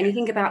 Yeah. And you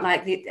think about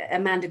like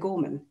Amanda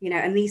Gorman,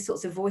 and these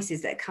sorts of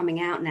voices that are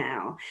coming out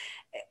now,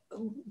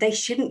 they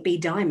shouldn't be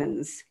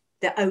diamonds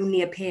that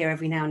only appear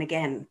every now and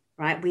again,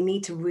 right? We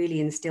need to really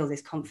instill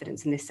this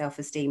confidence and this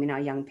self-esteem in our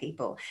young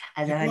people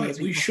as early as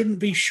we shouldn't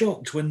be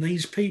shocked when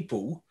these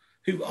people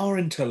who are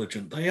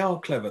intelligent, they are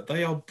clever,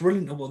 they are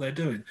brilliant at what they're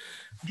doing.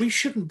 We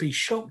shouldn't be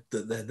shocked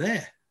that they're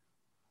there.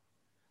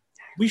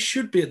 We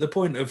should be at the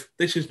point of,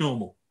 this is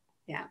normal.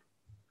 Yeah.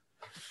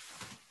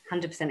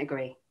 100%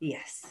 agree.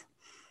 Yes.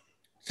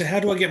 So how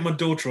do I get my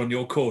daughter on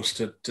your course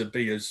to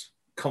be as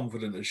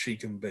confident as she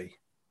can be?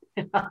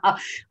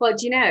 Well,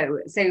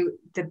 so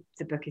the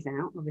book is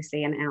out,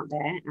 obviously, and out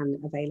there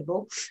and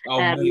available.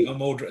 Mate,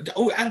 I'm ordering.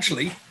 Oh,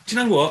 actually, do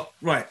you know what?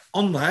 Right,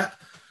 on that,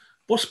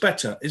 what's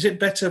better? Is it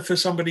better for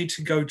somebody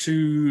to go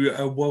to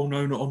a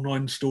well-known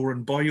online store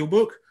and buy your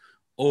book?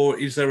 Or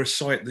is there a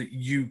site that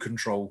you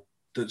control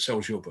that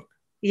sells your book?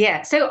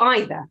 Yeah, so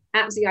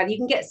absolutely either. You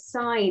can get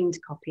signed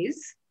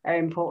copies, very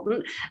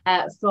important,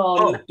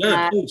 from...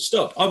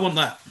 stop, I want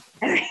that.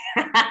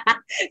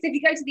 So if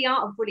you go to the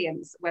Art of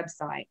Brilliance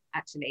website,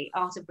 actually,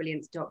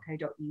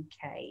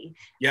 artofbrilliance.co.uk,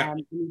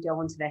 you go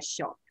onto their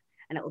shop,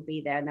 and it will be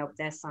there, and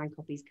their signed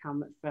copies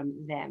come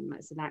from them.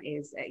 So that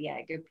is,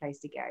 a good place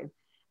to go.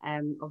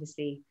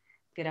 Obviously,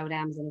 good old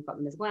Amazon have got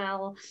them as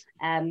well,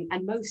 and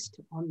most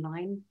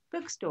online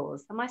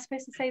bookstores. Am I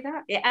supposed to say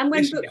that? Yeah, and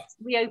when books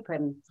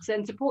reopen,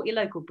 so support your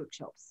local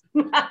bookshops.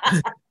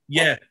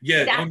 yeah,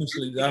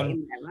 honestly.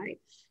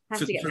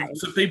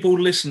 For people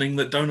listening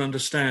that don't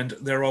understand,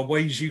 there are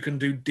ways you can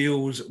do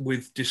deals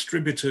with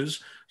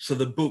distributors so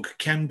the book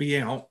can be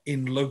out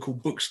in local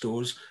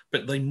bookstores,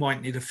 but they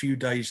might need a few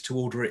days to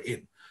order it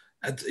in.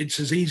 It's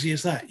as easy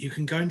as that. You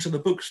can go into the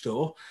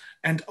bookstore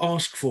and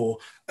ask for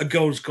A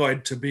Girl's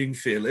Guide to Being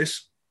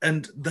Fearless,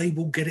 and they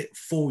will get it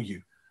for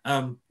you.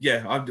 Me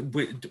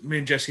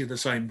and Jessie are the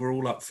same. We're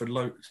all up for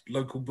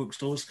local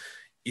bookstores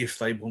if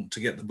they want to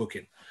get the book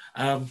in.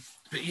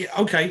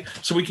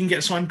 So we can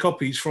get signed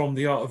copies from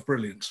the Art of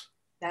Brilliance.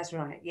 That's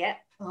right. Yeah,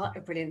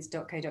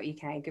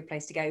 artofbrilliance.co.uk, good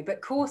place to go. But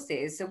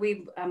courses, so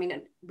we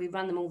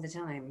run them all the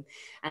time,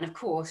 and of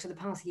course for the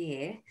past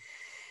year,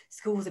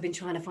 schools have been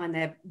trying to find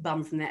their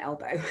bum from their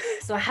elbow.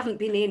 So I haven't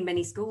been in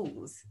many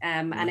schools,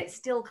 and it's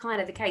still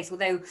kind of the case,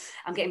 although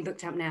I'm getting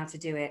booked up now to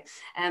do it.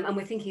 And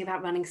we're thinking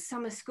about running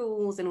summer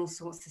schools and all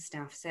sorts of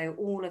stuff. So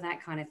all of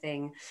that kind of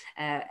thing,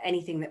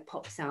 anything that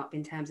pops up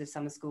in terms of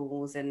summer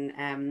schools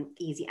and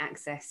easy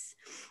access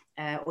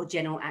or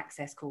general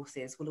access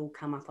courses will all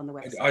come up on the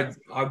website.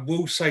 I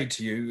will say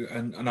to you,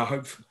 and I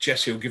hope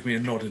Jessie will give me a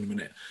nod in a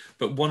minute,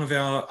 but one of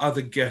our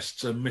other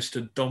guests,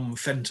 Mr. Dom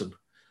Fenton,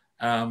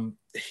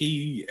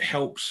 he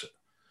helps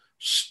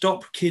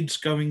stop kids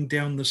going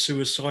down the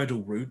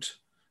suicidal route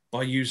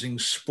by using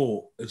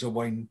sport as a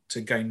way to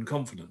gain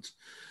confidence.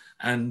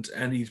 And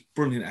he's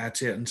brilliant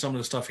at it. And some of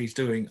the stuff he's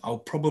doing, I'll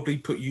probably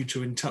put you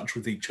two in touch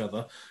with each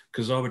other,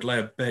 because I would lay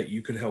a bet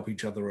you could help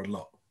each other a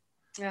lot.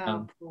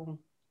 Oh, cool.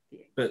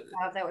 But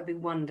that would be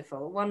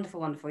wonderful.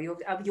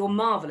 You're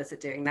marvelous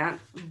at doing that.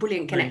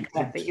 Brilliant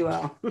connector that you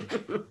are.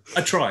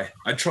 I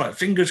try.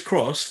 Fingers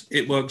crossed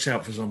it works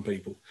out for some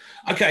people.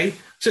 Okay,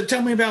 so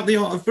tell me about the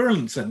Art of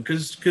Brilliance then,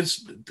 because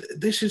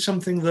this is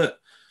something that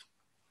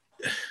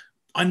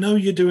I know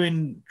you're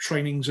doing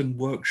trainings and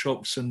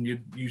workshops, and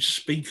you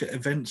speak at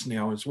events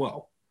now as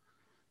well.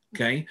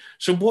 Okay,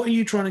 so what are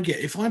you trying to get?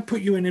 If I put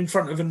you in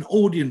front of an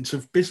audience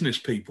of business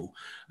people,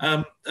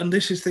 and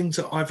this is things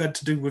that I've had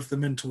to do with the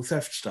mental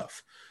theft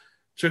stuff.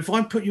 So if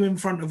I put you in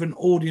front of an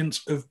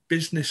audience of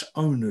business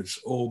owners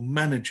or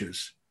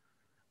managers,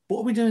 what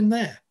are we doing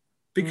there?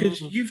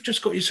 Because you've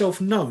just got yourself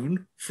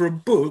known for a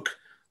book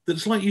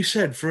that's, like you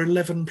said, for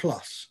 11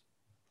 plus.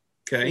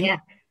 Okay. Yeah.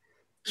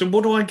 So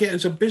what do I get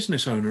as a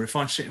business owner if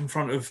I sit in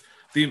front of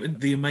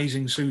the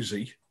amazing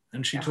Susie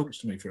and she talks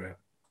to me for it?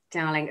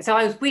 Darling. So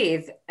I was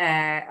with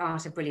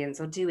Art of Brilliance,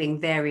 or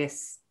doing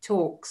various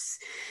talks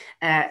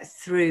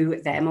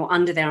through them, or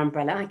under their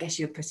umbrella, I guess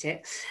you would put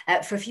it,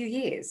 for a few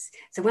years.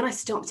 So when I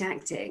stopped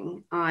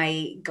acting,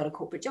 I got a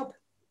corporate job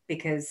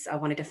because I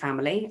wanted a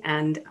family,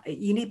 and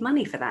you need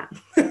money for that.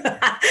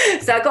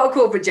 So I got a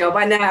corporate job.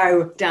 I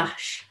know, darn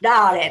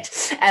it.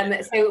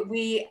 So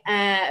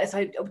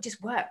I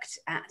just worked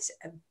at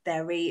a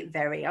very,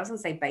 very, I was going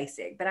to say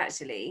basic, but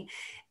actually,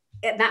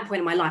 at that point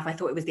in my life, I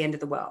thought it was the end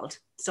of the world.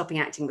 Stopping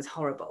acting was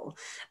horrible,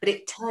 but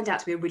it turned out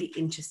to be a really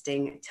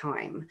interesting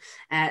time.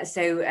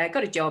 So I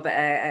got a job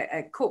at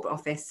a corporate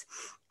office,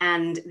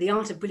 and the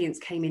Art of Brilliance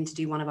came in to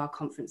do one of our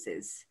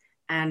conferences,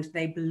 and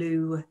they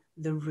blew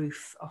the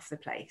roof off the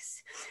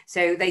place.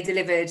 So they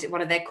delivered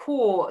one of their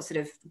core sort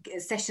of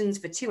sessions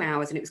for 2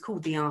 hours, and it was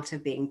called The Art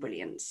of Being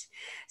Brilliant.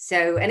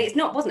 So, and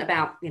wasn't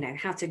about,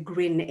 how to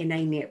grin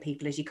inanely at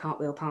people as you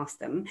cartwheel past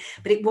them,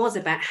 but it was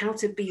about how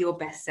to be your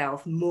best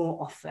self more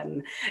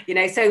often,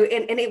 so,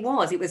 and it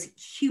was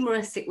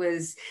humorous. It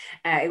was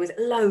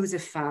loads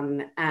of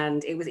fun,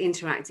 and it was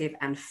interactive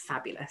and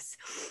fabulous.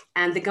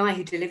 And the guy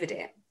who delivered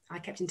it, I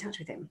kept in touch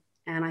with him.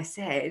 And I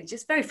said,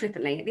 just very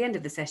flippantly, at the end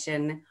of the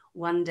session,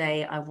 one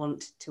day I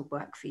want to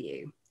work for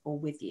you or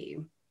with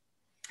you.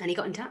 And he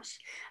got in touch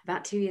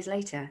about 2 years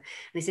later. And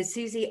he said,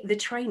 Susie, the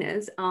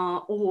trainers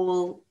are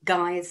all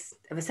guys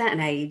of a certain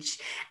age.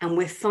 And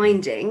we're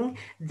finding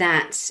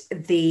that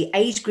the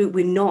age group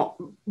we're not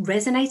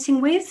resonating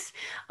with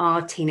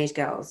are teenage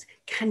girls.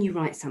 Can you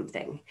write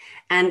something?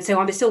 And so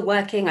I was still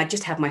working. I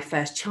just had my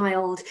first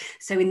child.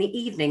 So in the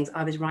evenings,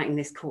 I was writing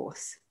this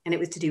course. And it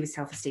was to do with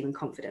self-esteem and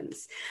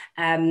confidence.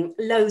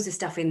 Loads of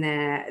stuff in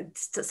there,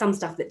 some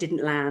stuff that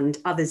didn't land,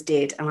 others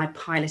did. And I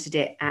piloted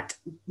it at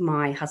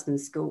my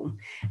husband's school,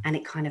 and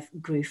it kind of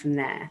grew from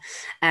there.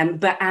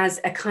 But as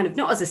a kind of,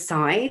 not as a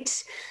side,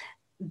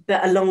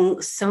 but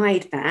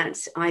alongside that,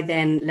 I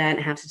then learned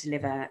how to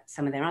deliver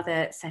some of their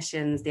other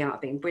sessions, The Art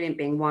of Being Brilliant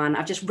being one.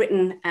 I've just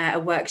written a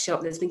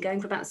workshop that's been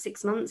going for about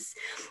 6 months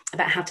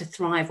about how to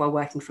thrive while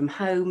working from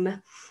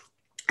home.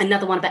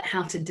 Another one about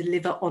how to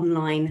deliver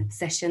online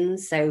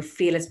sessions, so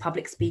fearless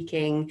public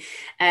speaking.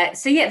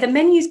 The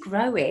menu's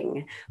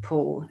growing,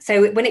 Paul.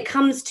 So when it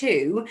comes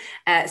to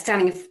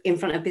standing in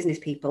front of business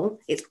people,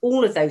 it's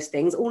all of those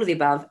things, all of the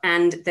above.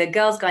 And the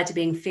Girl's Guide to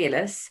Being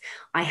Fearless,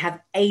 I have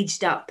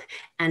aged up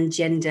and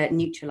gender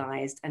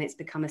neutralized, and it's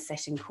become a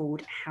session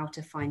called How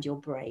to Find Your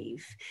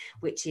Brave,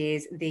 which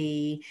is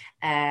the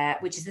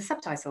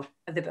subtitle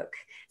of the book.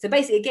 So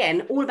basically,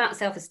 again, all about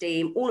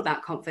self-esteem, all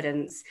about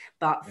confidence,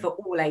 but for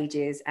all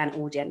ages and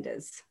all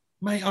genders.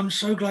 Mate, I'm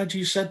so glad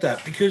you said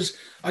that, because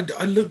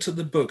I looked at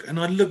the book and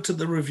I looked at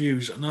the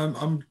reviews, and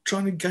I'm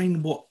trying to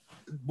gain what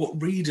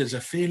readers are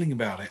feeling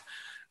about it.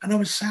 And I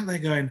was sat there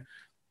going,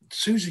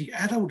 Susie,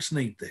 adults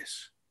need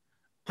this.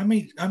 I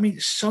mean,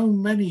 so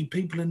many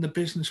people in the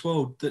business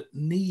world that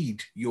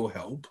need your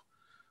help.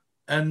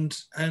 And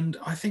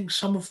I think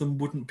some of them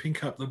wouldn't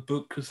pick up the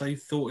book because they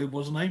thought it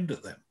wasn't aimed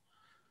at them.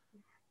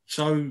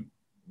 So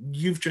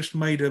you've just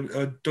made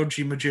a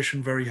dodgy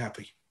magician very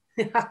happy.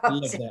 I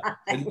love that.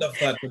 I love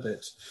that a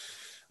bit.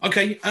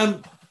 Okay,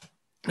 I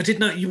did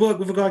know you work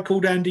with a guy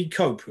called Andy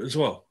Cope as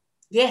well.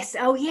 Yes.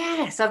 Oh,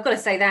 yes. I've got to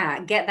say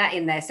that. Get that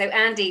in there. So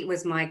Andy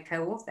was my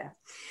co-author.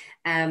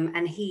 And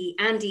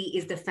Andy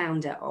is the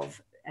founder of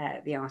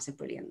The Art of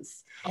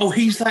Brilliance. Oh,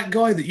 he's that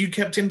guy that you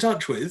kept in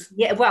touch with?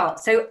 Yeah, well,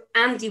 so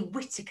Andy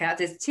Whitaker,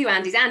 there's two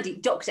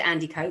Andys, Dr.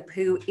 Andy Cope,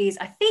 who is,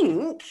 I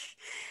think,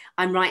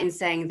 I'm right in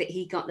saying that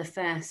he got the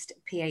first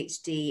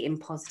PhD in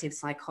positive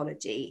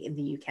psychology in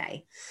the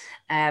UK.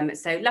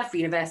 So Loughborough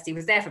University,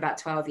 was there for about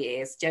 12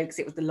 years. Jokes,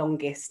 it was the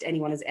longest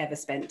anyone has ever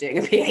spent doing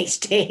a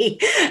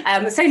PhD.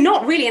 So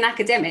not really an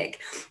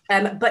academic,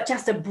 but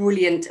just a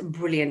brilliant,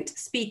 brilliant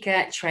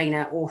speaker,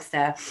 trainer,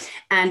 author.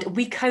 And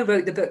we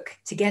co-wrote the book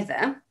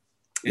together.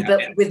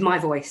 With my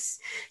voice.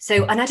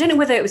 So, and I don't know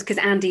whether it was because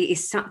Andy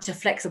is such a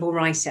flexible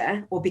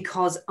writer or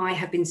because I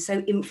have been so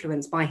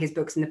influenced by his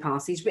books in the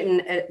past. He's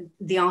written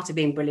The Art of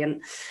Being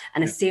Brilliant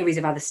and a series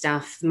of other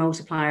stuff, The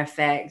Multiplier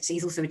Effect.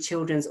 He's also a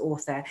children's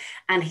author.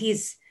 And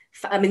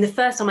the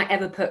first time I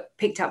ever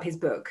picked up his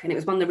book, and it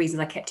was one of the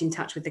reasons I kept in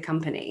touch with the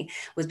company,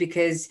 was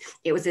because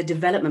it was a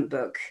development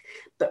book,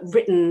 but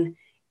written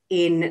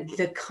in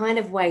the kind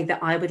of way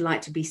that I would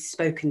like to be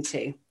spoken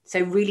to. So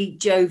really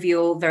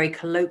jovial, very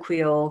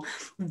colloquial.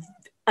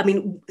 I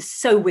mean,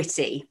 so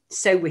witty,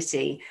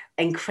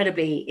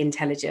 incredibly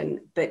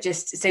intelligent, but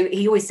just, so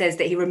he always says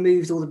that he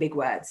removes all the big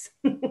words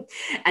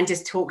and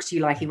just talks to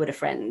you like he would a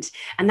friend.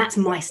 And that's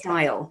my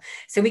style.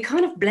 So we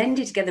kind of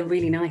blended together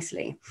really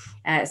nicely.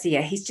 So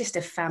yeah, he's just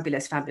a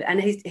fabulous, and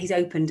he's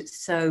opened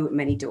so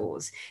many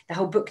doors. The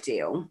whole book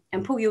deal,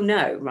 and Paul, you'll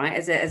know, right,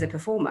 as a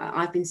performer,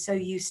 I've been so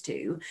used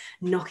to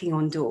knocking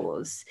on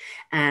doors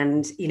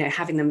and,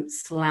 having them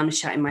slam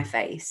shut in my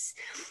face,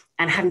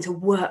 and having to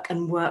work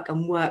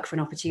for an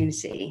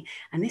opportunity.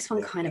 And this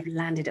one kind of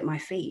landed at my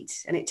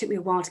feet. And it took me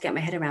a while to get my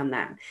head around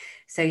that.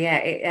 So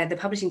yeah, the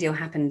publishing deal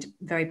happened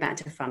very back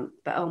to the front,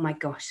 but oh my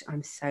gosh,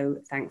 I'm so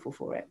thankful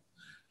for it.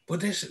 Well,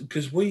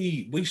 because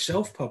we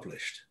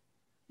self-published.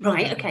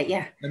 Right, okay,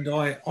 yeah. And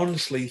I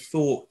honestly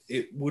thought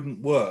it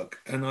wouldn't work.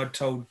 And I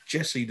told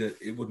Jesse that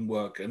it wouldn't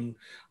work. And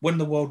when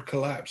the world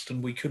collapsed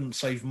and we couldn't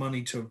save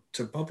money to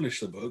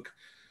publish the book,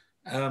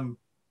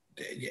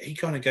 he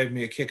kind of gave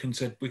me a kick and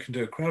said, we can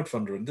do a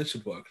crowdfunder and this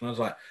would work. And I was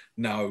like,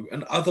 no.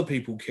 And other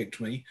people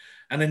kicked me.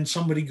 And then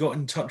somebody got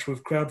in touch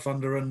with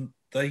crowdfunder and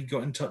they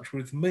got in touch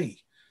with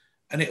me.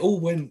 And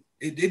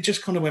it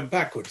just kind of went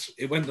backwards.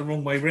 It went the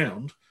wrong way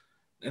round.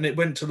 And it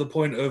went to the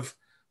point of,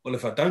 well,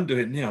 if I don't do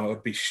it now, I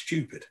would be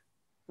stupid.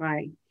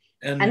 Right.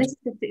 And this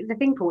is the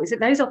thing, Paul, is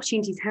that those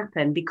opportunities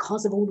happen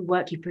because of all the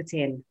work you put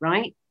in,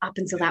 right? Up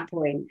until that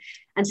point.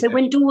 And so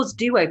when doors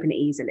do open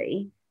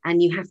easily, and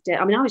you have to,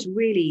 I was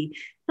really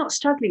not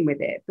struggling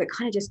with it, but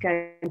kind of just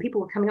going, people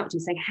were coming up to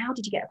me saying, how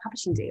did you get a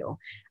publishing deal?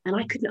 And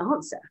I couldn't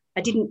answer.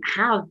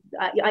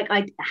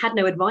 I had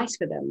no advice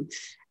for them.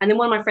 And then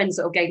one of my friends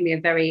sort of gave me a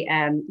very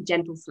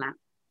gentle slap.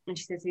 And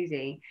she said,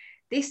 Susie,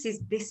 this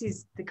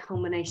is the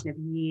culmination of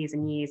years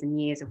and years and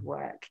years of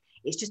work.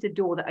 It's just a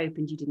door that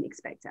opened you didn't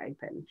expect to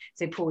open.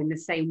 So Paul, in the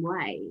same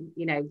way,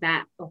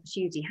 that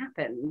opportunity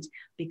happened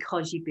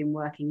because you've been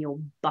working your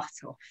butt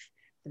off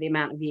for the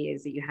amount of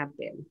years that you have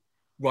been.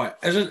 Right.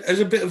 As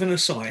a bit of an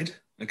aside,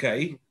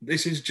 okay,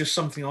 this is just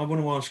something I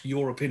want to ask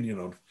your opinion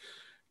on.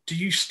 Do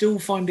you still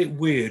find it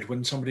weird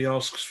when somebody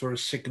asks for a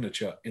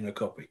signature in a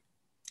copy?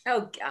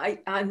 Oh,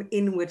 I'm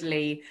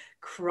inwardly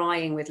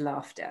crying with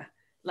laughter.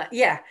 Like,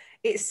 yeah,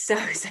 it's so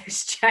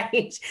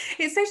strange.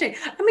 It's so strange.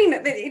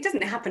 It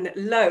doesn't happen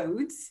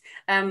loads,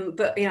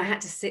 but I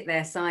had to sit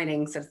there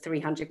signing sort of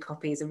 300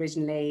 copies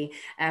originally.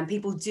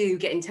 People do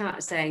get in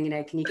touch saying,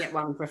 can you get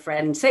one for a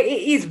friend? So it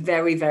is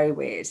very, very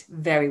weird,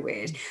 very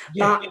weird.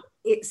 Yeah. But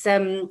it's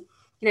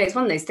it's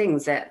one of those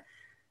things that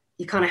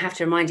you kind of have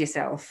to remind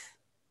yourself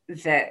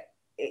that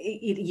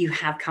you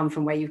have come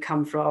from where you've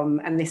come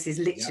from, and this is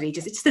literally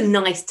just a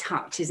nice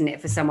touch, isn't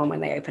it, for someone when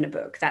they open a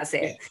book? That's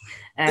it.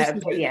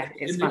 But yeah,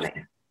 it's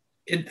funny.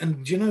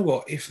 And do you know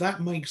what? If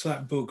that makes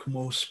that book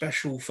more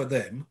special for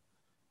them,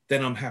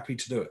 then I'm happy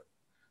to do it.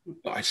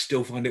 But I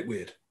still find it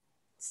weird.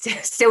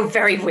 Still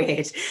very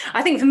weird.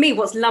 I think for me,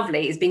 what's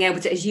lovely is being able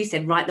to, as you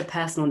said, write the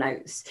personal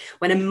notes.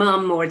 When a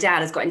mum or a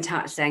dad has got in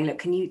touch saying,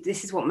 look,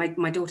 this is what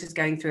my daughter's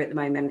going through at the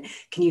moment.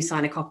 Can you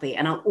sign a copy?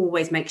 And I'll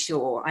always make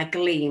sure I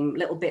glean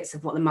little bits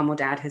of what the mum or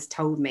dad has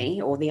told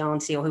me, or the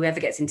auntie or whoever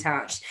gets in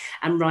touch,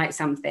 and write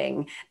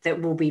something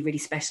that will be really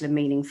special and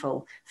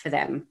meaningful for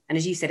them. And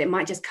as you said, it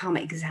might just come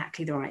at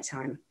exactly the right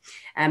time.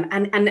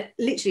 And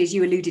literally, as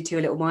you alluded to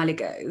a little while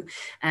ago,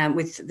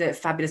 with the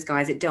fabulous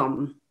guys at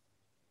Dom,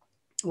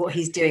 what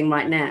he's doing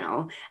right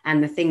now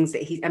and the things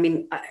that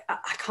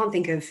I can't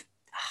think of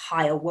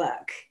higher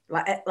work,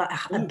 like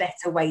a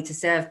better way to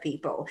serve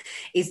people,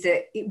 is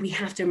that we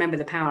have to remember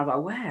the power of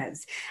our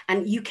words.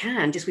 And you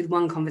can, just with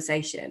one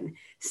conversation,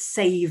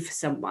 save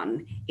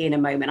someone in a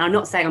moment. I'm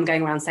not saying I'm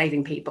going around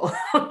saving people.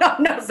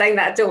 I'm not saying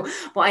that at all.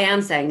 What I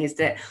am saying is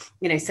that,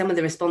 some of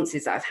the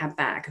responses that I've had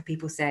back of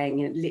people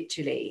saying,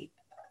 literally,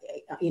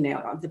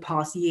 the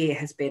past year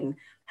has been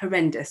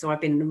horrendous, or I've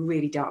been in a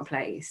really dark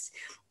place.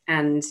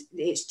 And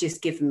it's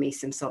just given me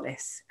some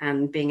solace,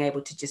 and being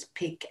able to just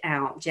pick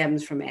out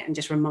gems from it and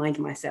just remind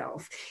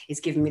myself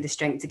is giving me the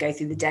strength to go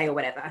through the day or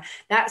whatever.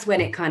 That's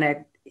when it kind of,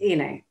 you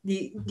know,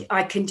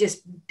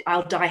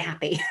 I'll die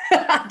happy.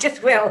 I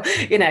just will,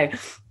 you know.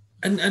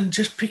 And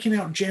just picking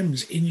out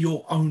gems in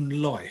your own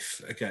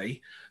life,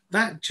 okay?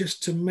 That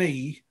just, to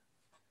me,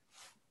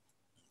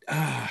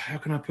 how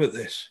can I put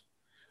this?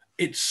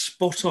 It's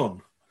spot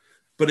on,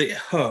 but it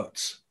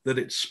hurts that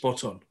it's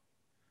spot on,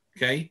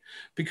 okay?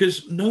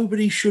 Because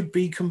nobody should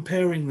be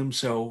comparing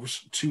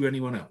themselves to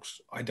anyone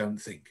else, I don't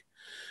think.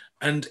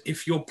 And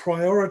if your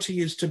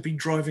priority is to be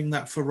driving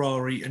that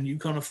Ferrari and you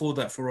can't afford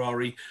that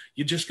Ferrari,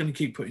 you're just going to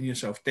keep putting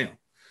yourself down.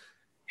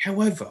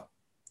 However,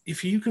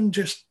 if you can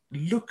just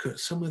look at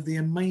some of the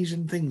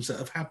amazing things that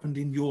have happened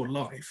in your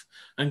life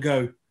and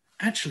go,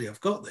 actually, I've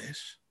got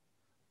this.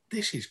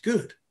 This is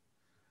good.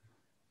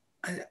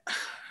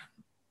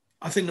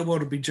 I think the world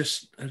would be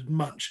just a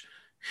much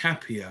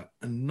happier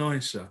and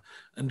nicer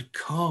and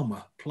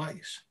calmer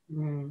place.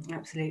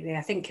 Absolutely.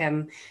 I think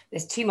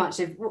there's too much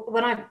of,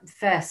 when I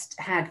first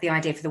had the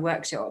idea for the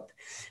workshop,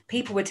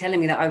 people were telling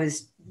me that I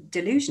was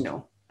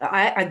delusional.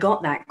 I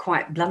got that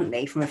quite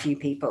bluntly from a few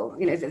people,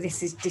 you know, that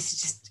this is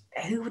just,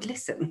 who would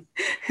listen?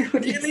 Who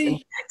would listen?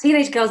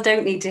 Teenage girls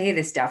don't need to hear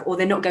this stuff, or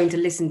they're not going to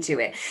listen to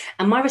it.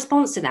 And my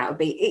response to that would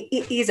be,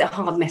 it is a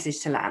hard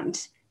message to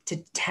land, to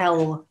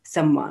tell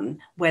someone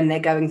when they're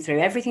going through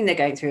everything they're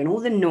going through and all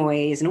the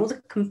noise and all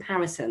the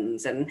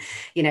comparisons. And,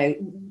 you know,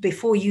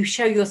 before you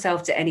show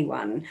yourself to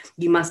anyone,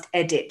 you must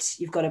edit.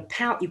 You've got to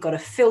pout, you've got to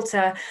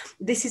filter.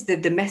 This is the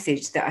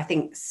message that I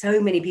think so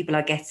many people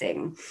are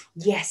getting.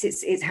 Yes,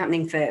 it's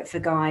happening for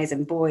guys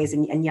and boys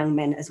and young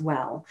men as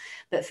well.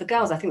 But for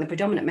girls, I think the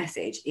predominant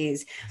message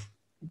is,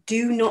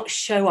 do not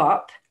show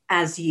up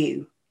as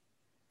you.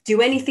 Do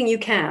anything you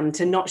can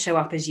to not show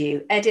up as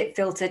you. Edit,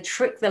 filter,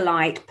 trick the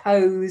light,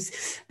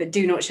 pose, but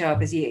do not show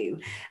up as you.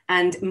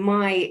 And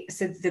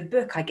so the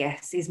book, I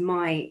guess, is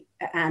my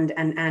and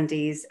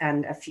Andy's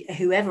and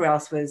whoever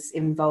else was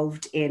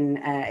involved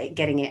in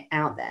getting it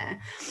out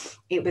there.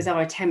 It was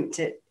our attempt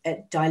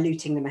at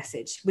diluting the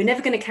message. We're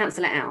never going to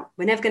cancel it out.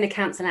 We're never going to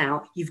cancel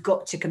out. You've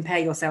got to compare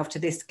yourself to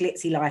this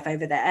glitzy life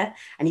over there,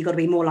 and you've got to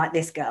be more like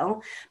this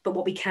girl. But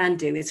what we can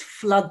do is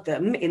flood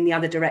them in the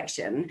other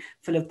direction,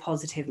 full of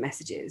positive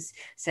messages,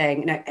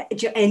 saying, you know,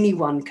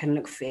 anyone can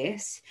look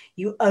fierce.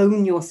 You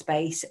own your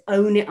space,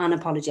 own it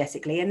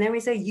unapologetically, and there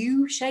is a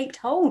U-shaped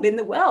hole in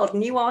the world,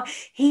 and you are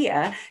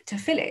here to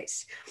fill it.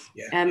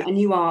 Yeah. And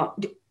you are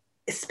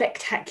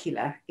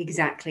spectacular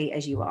exactly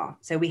as you are.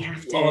 So we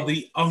have to. You are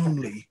the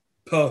only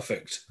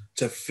perfect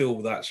to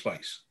fill that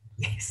space.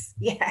 Yes.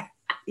 Yeah.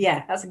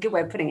 That's a good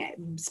way of putting it.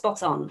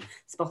 Spot on.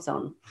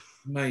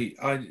 Mate,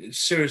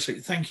 seriously,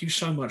 thank you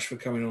so much for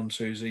coming on,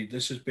 Susie.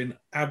 This has been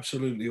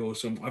absolutely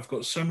awesome. I've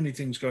got so many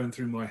things going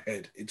through my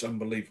head. It's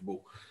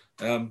unbelievable.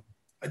 Do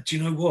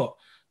you know what?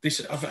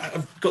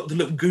 I've got the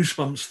little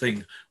goosebumps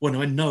thing when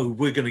I know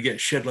we're going to get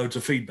shed loads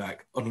of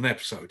feedback on an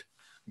episode.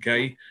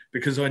 Okay,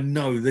 because I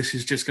know this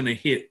is just going to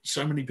hit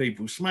so many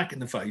people smack in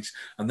the face,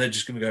 and they're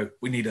just going to go,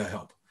 we need our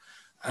help.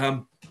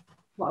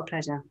 What a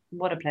pleasure.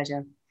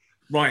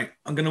 Right,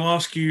 I'm going to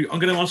ask you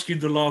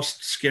the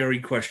last scary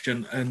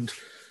question, and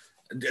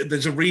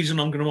there's a reason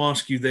I'm going to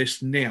ask you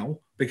this now,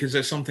 because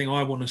there's something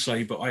I want to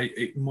say, but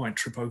it might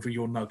trip over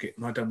your nugget,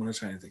 and I don't want to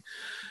say anything.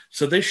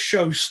 So this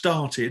show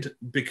started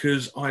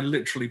because I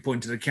literally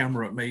pointed a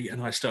camera at me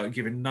and I started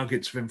giving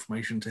nuggets of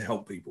information to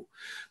help people.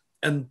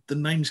 And the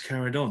name's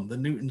carried on. The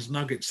Newton's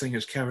Nuggets thing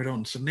has carried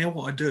on. So now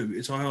what I do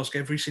is I ask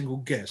every single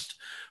guest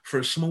for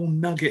a small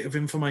nugget of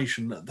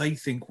information that they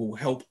think will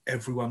help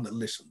everyone that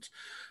listens.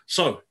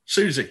 So,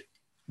 Susie,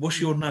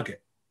 what's your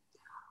nugget?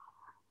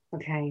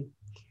 Okay.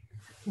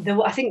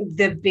 I think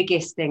the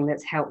biggest thing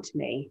that's helped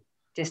me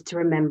just to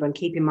remember and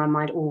keep in my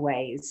mind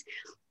always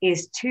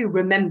is to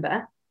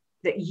remember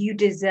that you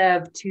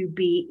deserve to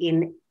be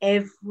in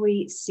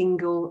every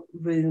single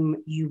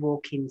room you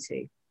walk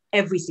into.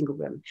 Every single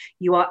room.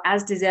 You are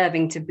as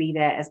deserving to be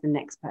there as the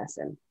next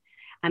person.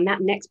 And that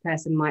next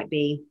person might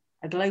be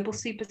a global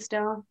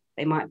superstar.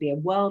 They might be a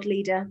world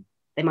leader.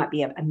 They might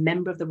be a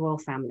member of the royal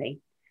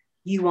family.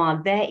 You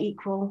are their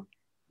equal.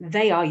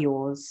 They are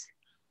yours.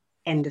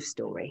 End of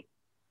story.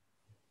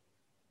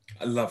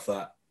 I love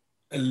that.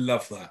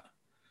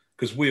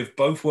 Because we have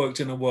both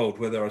worked in a world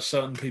where there are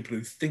certain people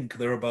who think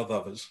they're above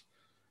others.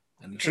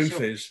 And the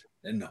truth is,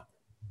 they're not.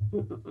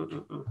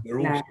 They're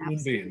all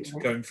human beings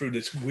going through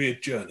this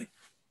weird journey.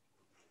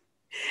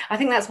 I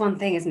think that's one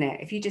thing, isn't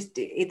it? If you just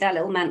that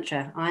little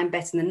mantra, I'm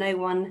better than no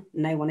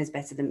one is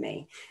better than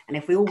me. And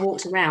if we all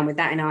walked around with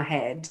that in our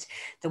head,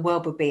 the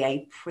world would be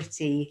a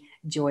pretty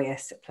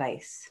joyous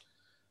place.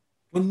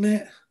 Wouldn't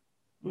it?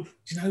 Do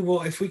you know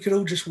what? If we could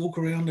all just walk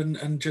around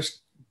and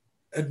just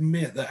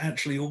admit that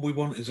actually all we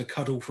want is a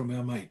cuddle from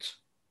our mates.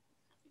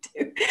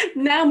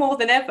 Now more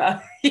than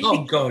ever.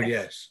 Oh, God,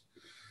 yes.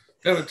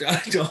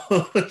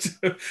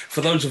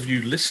 For those of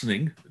you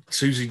listening,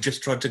 Susie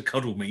just tried to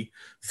cuddle me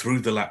through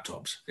the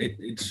laptops.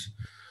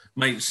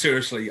 Mate,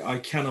 seriously, I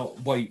cannot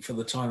wait for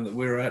the time that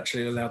we're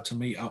actually allowed to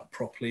meet up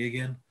properly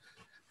again.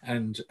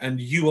 And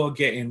you are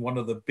getting one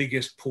of the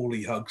biggest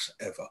Paulie hugs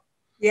ever.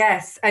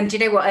 Yes. And do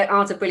you know what?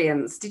 Art of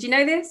Brilliance. Did you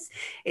know this?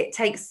 It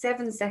takes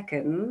 7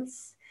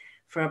 seconds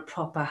for a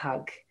proper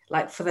hug,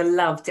 like for the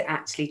love to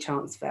actually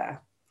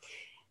transfer.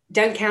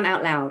 Don't count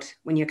out loud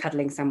when you're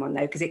cuddling someone,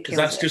 though, because it kills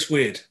That's it. just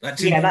weird.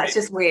 That's That's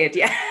just weird.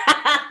 Yeah.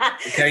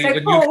 Okay, So,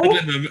 when Paul, you're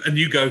cuddling them and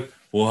you go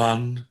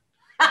 1,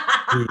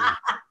 2,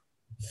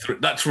 3.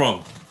 That's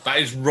wrong. That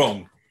is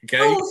wrong. Okay.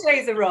 all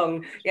shows are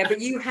wrong. Yeah, but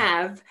you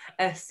have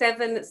a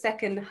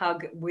 7-second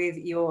hug with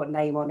your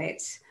name on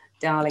it,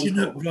 darling. You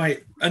know, Paul.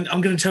 right. And I'm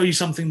going to tell you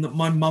something that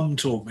my mum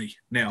taught me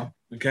now.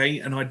 Okay.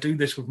 And I do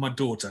this with my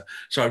daughter.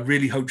 So I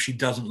really hope she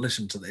doesn't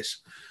listen to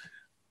this.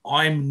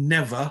 I'm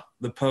never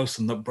the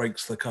person that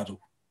breaks the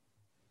cuddle.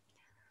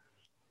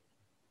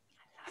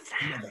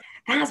 Never.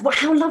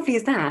 How lovely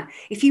is that?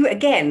 If you,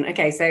 again,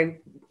 okay, so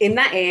in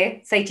that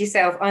ear, say to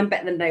yourself, I'm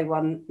better than no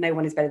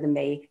one is better than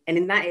me. And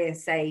in that ear,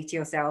 say to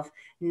yourself,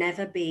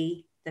 never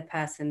be the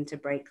person to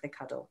break the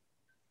cuddle.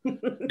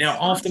 Now,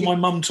 after my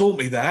mum taught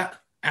me that,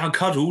 our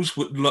cuddles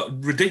were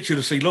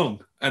ridiculously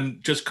long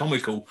and just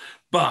comical,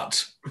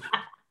 but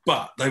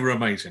they were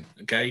amazing.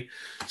 Okay,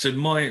 so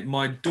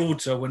my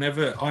daughter,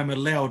 whenever I'm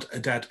allowed a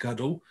dad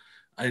cuddle,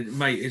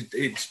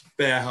 it's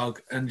bear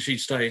hug, and she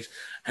stays,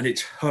 and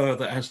it's her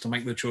that has to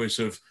make the choice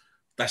of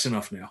that's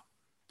enough now,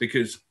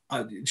 because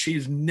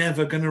she's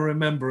never going to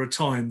remember a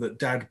time that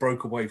dad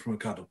broke away from a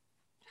cuddle.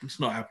 It's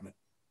not happening.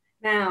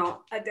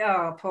 Now,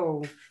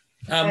 Paul.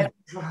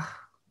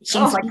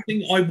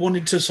 Something I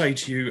wanted to say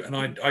to you, and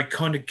I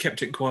kind of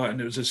kept it quiet, and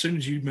it was as soon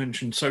as you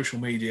mentioned social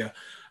media,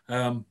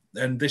 and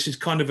this is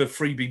kind of a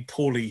freebie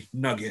Paulie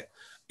nugget,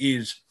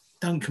 is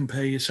don't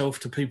compare yourself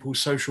to people's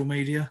social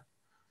media.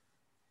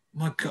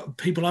 My God,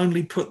 people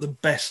only put the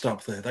best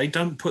up there. They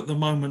don't put the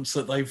moments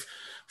that they've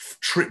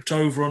tripped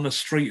over on a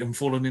street and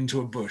fallen into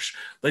a bush.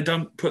 They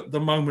don't put the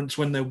moments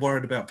when they're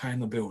worried about paying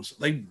the bills.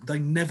 They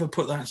never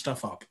put that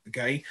stuff up,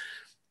 okay?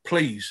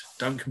 Please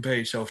don't compare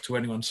yourself to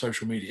anyone's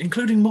social media,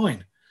 including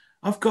mine.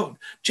 I've got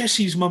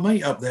Jesse's my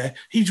mate up there.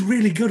 He's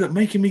really good at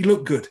making me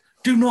look good.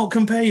 Do not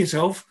compare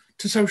yourself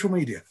to social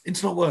media.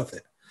 It's not worth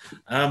it.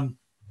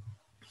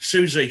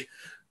 Susie,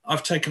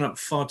 I've taken up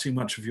far too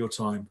much of your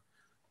time.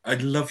 I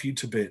love you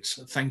to bits.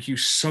 Thank you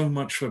so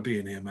much for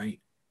being here, mate.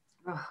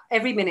 Oh,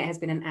 every minute has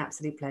been an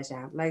absolute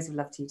pleasure. Loads of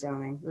love to you,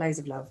 darling. Loads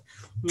of love.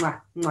 Mwah,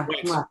 mwah,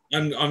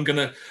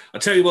 mwah. I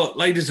tell you what,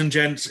 ladies and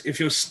gents, if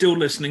you're still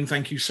listening,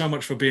 thank you so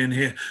much for being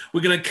here.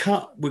 We're going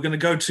to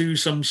go to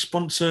some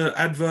sponsor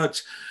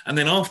adverts, and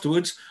then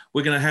afterwards,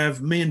 we're going to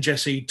have me and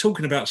Jessie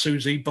talking about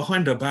Susie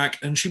behind her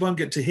back, and she won't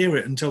get to hear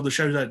it until the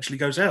show actually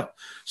goes out.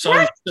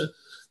 So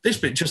this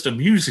bit just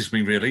amuses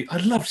me, really. I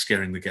love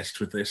scaring the guests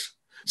with this.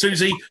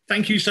 Susie,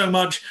 thank you so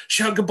much.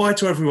 Shout goodbye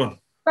to everyone.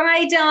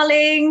 Bye,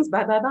 darlings.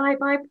 Bye, bye, bye,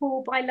 bye,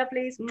 Paul. Bye,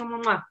 lovelies. Mwah,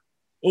 mwah, mwah.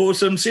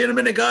 Awesome. See you in a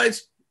minute,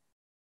 guys.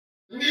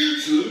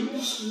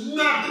 Newton's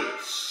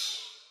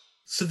Nuggets.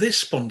 So this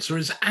sponsor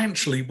is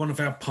actually one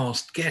of our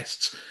past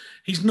guests.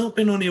 He's not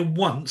been on here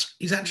once.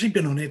 He's actually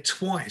been on here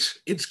twice.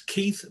 It's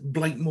Keith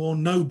Blakemore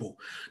Noble.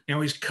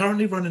 Now, he's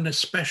currently running a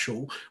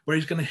special where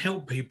he's going to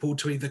help people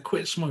to either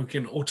quit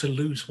smoking or to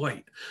lose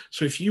weight.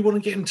 So if you want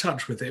to get in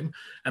touch with him,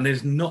 and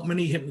there's not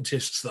many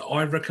hypnotists that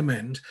I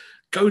recommend,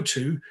 go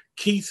to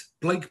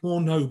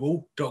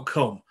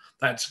keithblakemorenoble.com.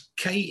 That's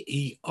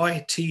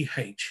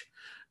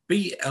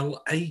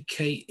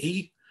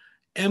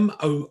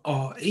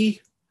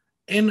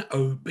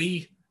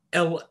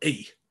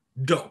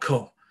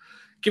KEITHBLAKEMORENOBLE.com.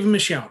 Give him a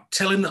shout.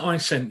 Tell him that I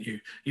sent you.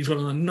 He's one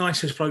of the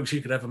nicest blokes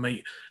you could ever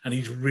meet, and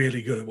he's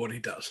really good at what he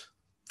does.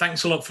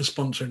 Thanks a lot for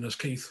sponsoring us,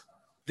 Keith.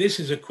 This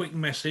is a quick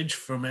message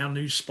from our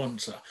new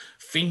sponsor,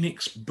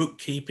 Phoenix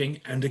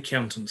Bookkeeping and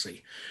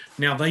Accountancy.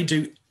 Now, they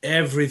do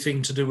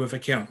everything to do with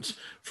accounts,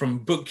 from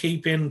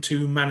bookkeeping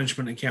to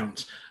management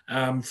accounts,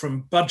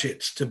 from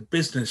budgets to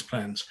business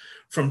plans,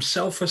 from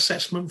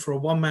self-assessment for a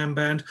one-man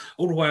band,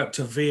 all the way up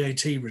to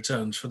VAT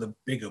returns for the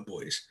bigger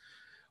boys.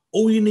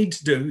 All you need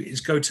to do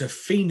is go to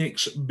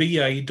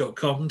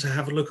phoenixba.com to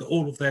have a look at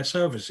all of their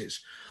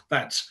services.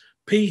 That's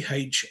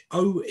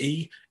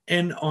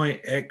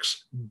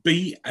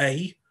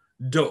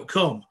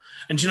PHOENIXBA.com.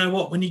 And you know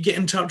what? When you get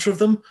in touch with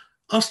them,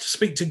 ask to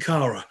speak to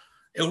Cara.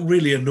 It'll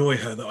really annoy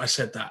her that I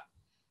said that.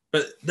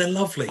 But they're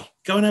lovely.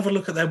 Go and have a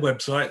look at their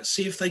website,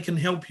 see if they can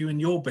help you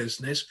in your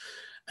business,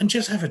 and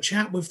just have a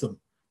chat with them.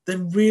 They're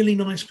really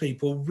nice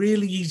people,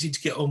 really easy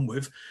to get on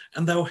with,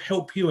 and they'll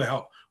help you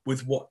out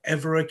with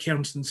whatever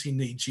accountancy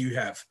needs you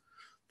have.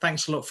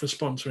 Thanks a lot for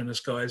sponsoring us,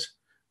 guys.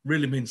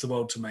 Really means the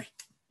world to me.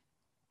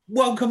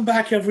 Welcome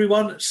back,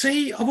 everyone.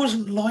 See, I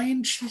wasn't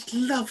lying. She's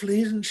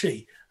lovely, isn't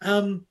she?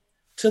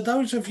 To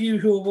those of you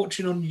who are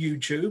watching on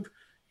YouTube,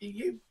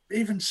 you've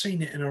even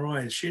seen it in her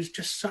eyes. She's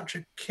just such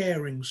a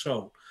caring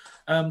soul.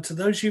 To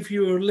those of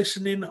you who are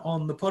listening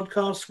on the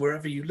podcast,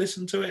 wherever you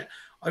listen to it,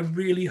 I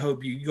really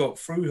hope you got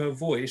through her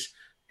voice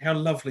how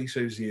lovely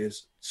Susie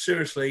is.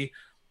 Seriously,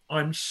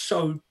 I'm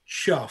so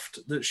chuffed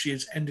that she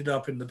has ended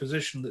up in the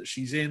position that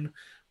she's in,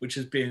 which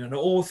is being an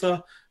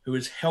author who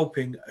is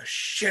helping a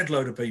shed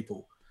load of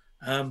people.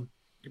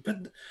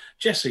 But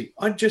Jessie,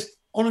 I just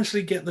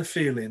honestly get the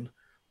feeling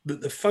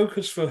that the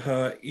focus for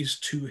her is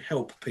to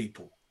help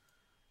people.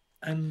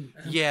 And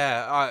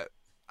Yeah,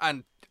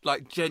 and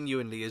like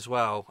genuinely as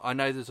well. I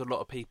know there's a lot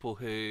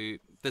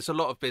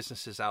of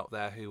businesses out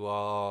there who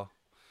are,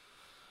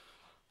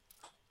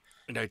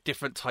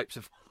 different types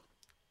of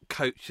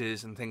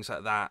coaches and things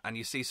like that, and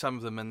you see some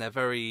of them and they're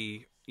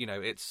very,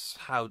 it's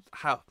how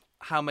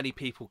many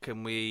people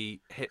can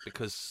we hit,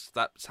 because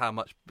that's how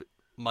much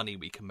money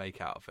we can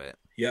make out of it.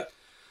 Yeah.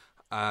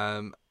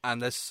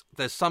 And there's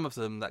some of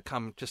them that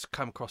come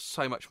across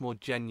so much more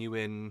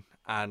genuine,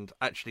 and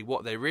actually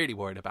what they're really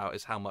worried about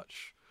is how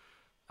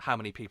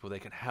many people they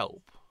can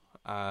help.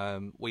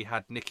 We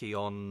had Nikki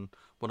on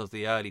one of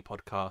the early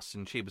podcasts,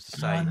 and she was the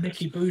same.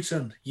 Nikki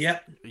Bouton.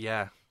 Yep.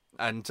 Yeah.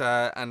 And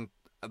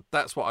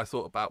that's what I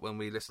thought about when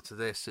we listened to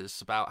this,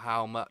 is about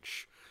how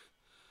much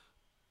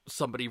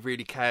somebody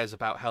really cares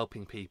about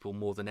helping people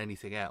more than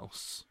anything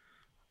else.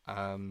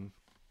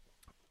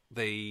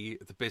 The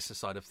business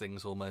side of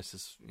things almost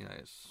is,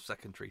 it's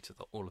secondary to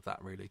all of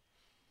that, really.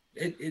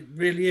 It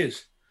really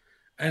is.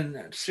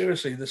 And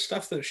seriously, the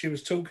stuff that she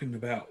was talking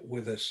about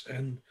with us,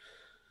 and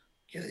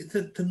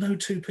the no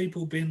two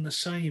people being the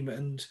same,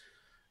 and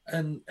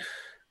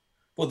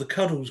well, the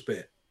cuddles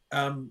bit.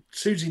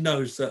 Susie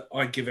knows that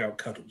I give out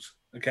cuddles.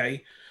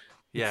 Okay.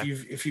 Yeah.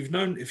 If you've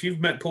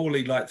met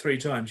Paulie like 3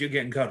 times, you're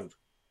getting cuddled.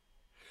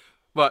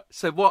 Right.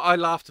 So what I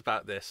laughed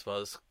about this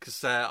was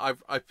because I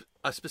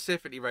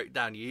specifically wrote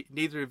down.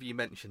 Neither of you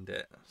mentioned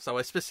it, so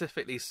I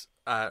specifically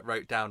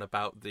wrote down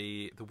about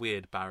the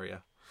weird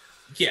barrier.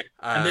 Yeah,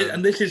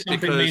 and this is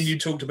something me and you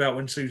talked about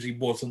when Susie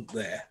wasn't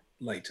there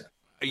later.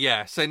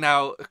 Yeah, so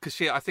now, because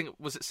I think,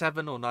 was it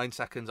 7 or 9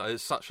 seconds? It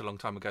was such a long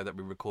time ago that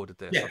we recorded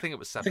this. Yeah. I think it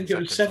was 7 seconds. seconds. I think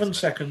it was 7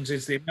 seconds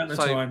is the amount of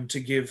time to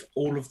give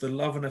all of the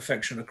love and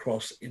affection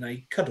across in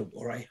a cuddle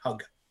or a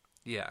hug.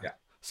 Yeah.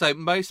 So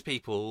most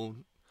people,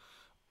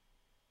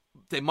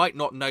 they might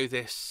not know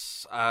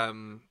this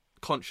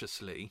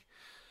consciously,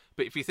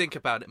 but if you think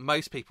about it,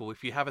 most people,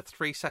 if you have a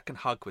 3-second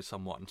hug with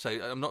someone, so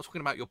I'm not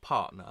talking about your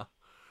partner,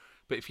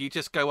 but if you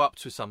just go up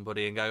to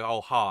somebody and go,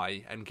 oh,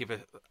 hi, and give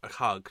a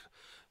hug,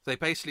 they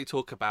basically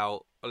talk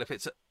about, well, if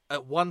it's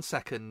at 1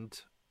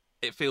 second,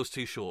 it feels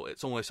too short.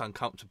 It's almost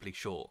uncomfortably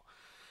short.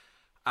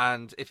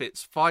 And if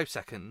it's 5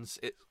 seconds,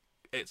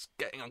 it's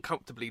getting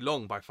uncomfortably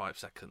long by 5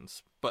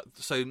 seconds. But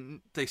so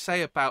they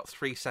say about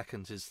 3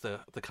 seconds is the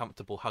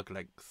comfortable hug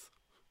length.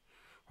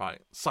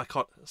 Right,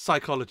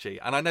 psychology.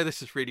 And I know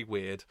this is really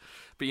weird,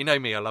 but you know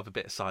me, I love a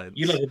bit of science.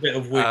 You love a bit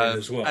of weird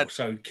as well,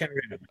 so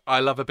carry on. I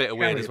love a bit of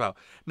weird as well.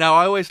 Now,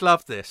 I always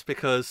love this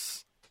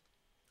because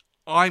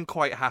I'm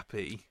quite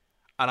happy,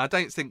 and I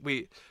don't think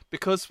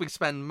because we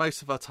spend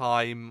most of our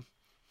time,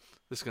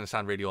 this is going to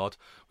sound really odd,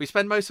 we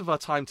spend most of our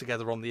time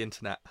together on the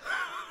internet.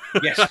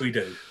 Yes, we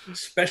do.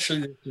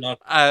 Especially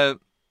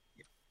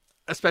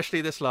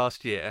this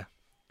last year.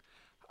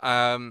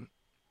 But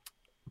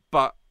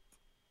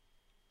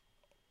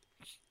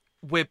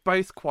we're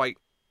both quite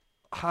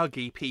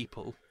huggy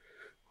people,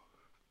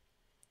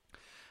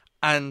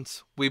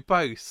 and we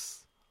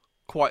both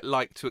quite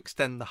like to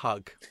extend the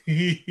hug.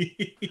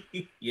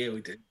 Yeah,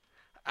 we do.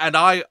 And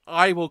I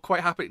will quite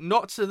happily,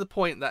 not to the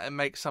point that it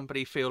makes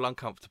somebody feel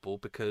uncomfortable,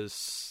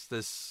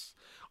 because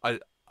I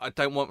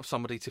don't want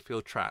somebody to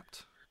feel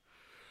trapped.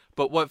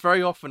 But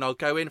very often I'll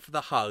go in for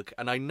the hug,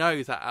 and I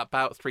know that at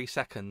about 3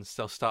 seconds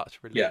they'll start to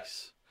release. Yeah.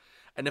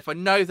 And if I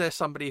know there's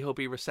somebody who'll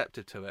be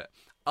receptive to it,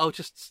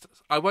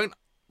 I won't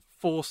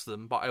force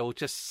them, but I will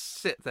just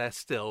sit there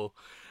still,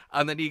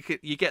 and then you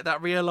get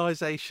that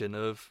realization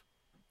of,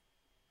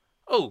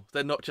 oh,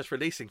 they're not just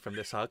releasing from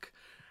this hug,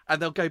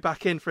 and they'll go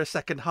back in for a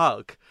second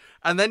hug,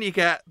 and then you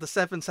get the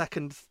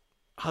 7-second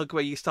hug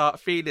where you start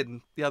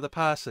feeling the other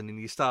person and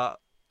you start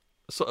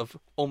sort of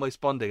almost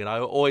bonding. And I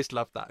always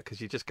love that,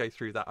 because you just go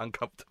through that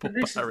uncomfortable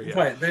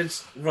barrier.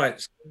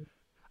 Right.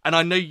 And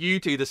I know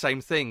you do the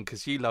same thing,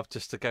 because you love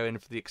just to go in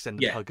for the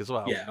extended hug as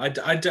well. Yeah,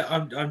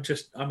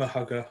 I'm a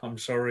hugger. I'm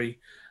sorry.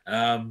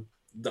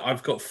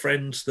 I've got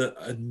friends that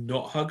are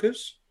not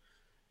huggers.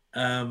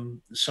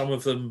 Some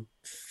of them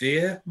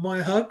fear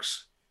my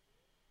hugs.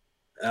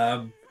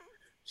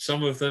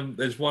 Some of them,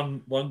 there's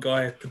one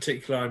guy in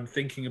particular I'm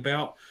thinking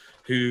about,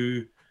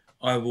 who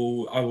I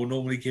will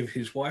normally give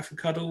his wife a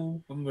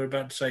cuddle when we're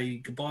about to say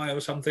goodbye or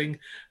something,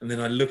 and then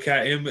I look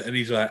at him and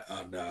he's like,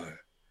 oh no,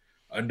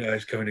 I know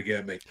he's coming to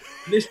get me.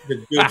 This is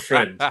a good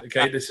friend,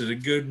 okay? This is a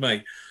good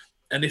mate.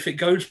 And if it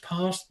goes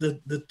past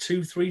the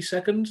 2-3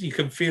 seconds, you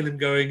can feel him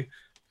going,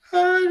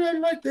 I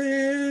don't like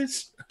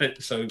this.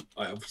 So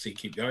I obviously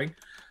keep going.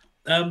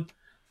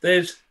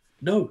 There's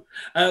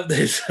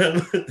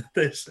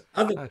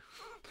other.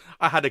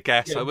 I had a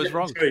guess. Yeah, I was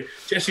wrong. Sorry.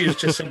 Jesse has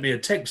just sent me a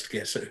text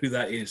guess at who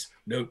that is.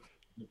 Nope,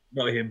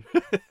 not him.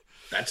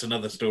 That's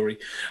another story.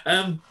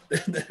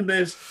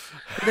 There's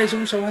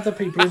also other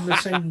people in the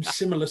same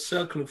similar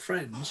circle of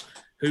friends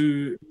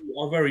who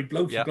are very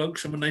blokey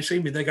blokes, and when they see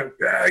me, they go,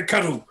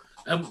 cuddle.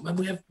 And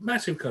we have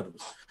massive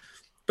cuddles.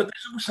 But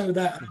there's also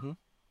that,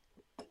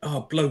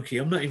 blokey.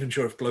 I'm not even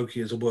sure if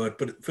blokey is a word,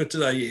 but for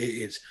today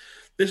it is.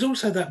 There's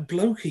also that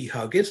blokey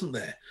hug, isn't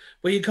there?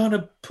 Where you kind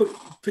of put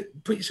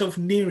yourself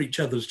near each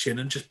other's chin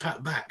and just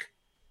pat back.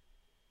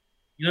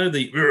 You know,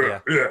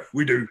 Yeah.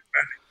 we do.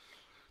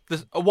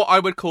 What I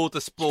would call the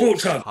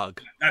sports Sports hug.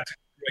 hug. That's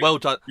great. Well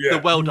done. Yeah, The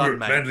well done,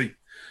 mate. manly.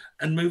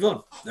 And move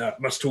on.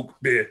 Must talk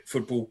beer,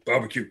 football,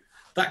 barbecue,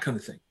 that kind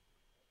of thing.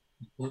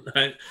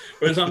 Right?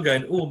 Whereas I'm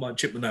going, oh, I might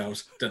chip my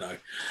nails. Don't know.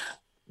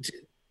 Do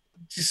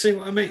you see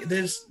what I mean?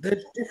 There's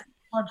different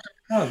types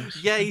of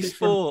hugs. Yay, different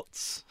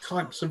sports.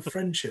 types of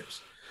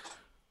friendships.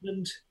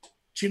 And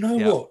do you know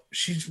Yeah. what?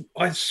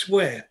 I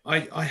swear,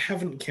 I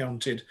haven't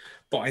counted,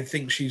 but I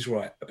think she's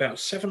right. About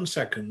 7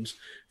 seconds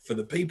for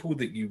the people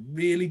that you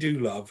really do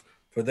love,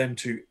 for them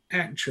to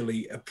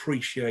actually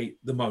appreciate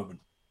the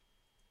moment.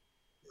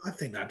 I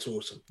think that's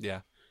awesome.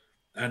 Yeah.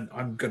 And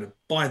I'm going to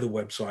buy the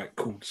website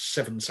called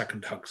 7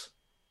 Second Hugs.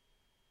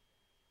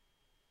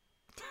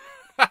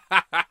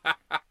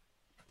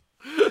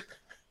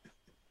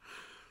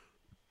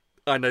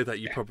 I know that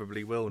you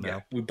probably will now.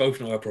 Yeah, we both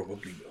know I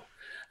probably will.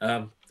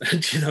 And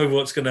do you know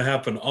what's going to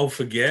happen? I'll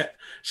forget.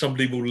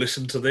 Somebody will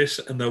listen to this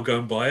and they'll go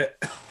and buy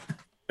it.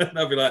 And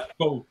they'll be like,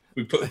 oh,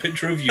 we put a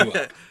picture of you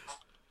up.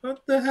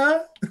 What the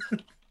hell?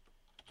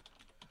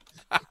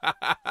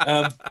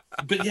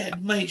 But yeah,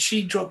 mate,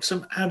 she dropped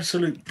some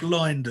absolute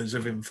blinders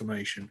of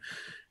information.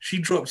 She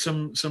dropped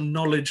some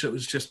knowledge that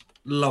was just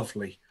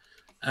lovely.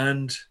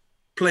 And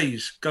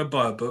please go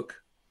buy a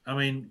book. I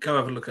mean, go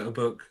have a look at a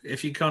book.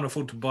 If you can't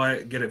afford to buy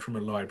it, get it from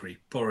a library,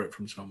 borrow it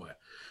from somewhere.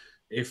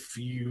 If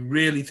you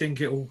really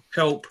think it will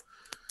help,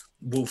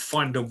 we'll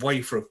find a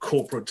way for a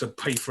corporate to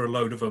pay for a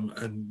load of them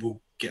and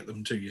we'll get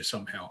them to you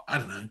somehow. I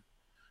don't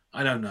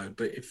know.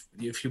 But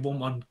if you want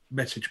one,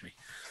 message me.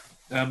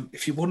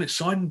 If you want it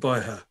signed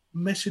by her,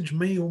 message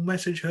me or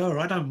message her.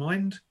 I don't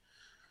mind.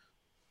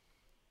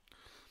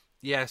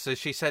 Yeah, so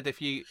she said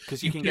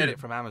because you can get it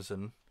from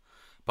Amazon,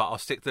 but I'll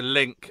stick the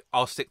link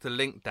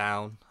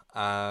down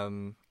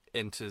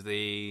into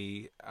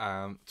the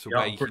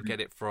where you can get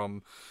it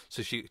from.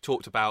 So she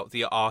talked about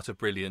The Art of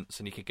Brilliance,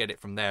 and you can get it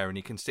from there, and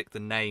you can stick the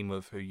name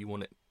of who you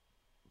want it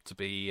to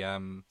be.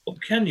 Can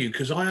you?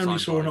 Because I only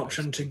saw an by,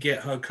 option to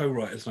get her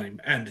co-writer's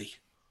name, Andy.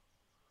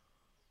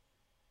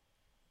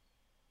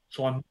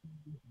 So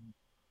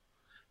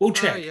we'll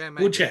check. Yeah,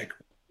 we'll check.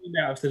 Find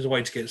out if there's a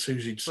way to get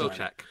Susie to sign. We'll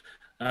check.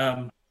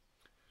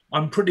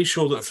 I'm pretty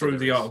sure that That's through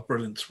what The it Art is. of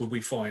Brilliance we'll be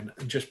fine,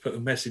 and just put a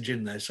message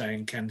in there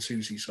saying, "Can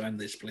Susie sign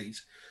this,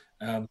 please?"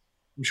 I'm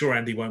sure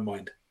Andy won't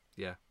mind.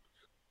 Yeah.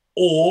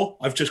 Or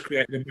I've just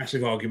created a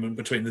massive argument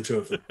between the two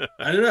of them.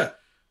 I don't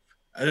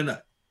know.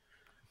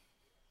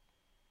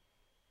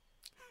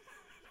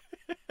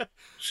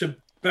 So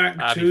back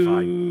That'd be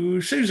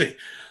to Susie.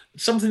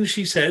 Something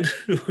she said,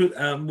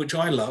 which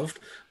I loved,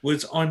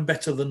 was "I'm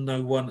better than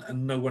no one,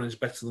 and no one is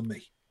better than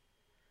me."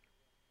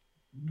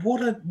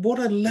 What a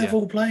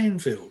level playing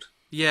field.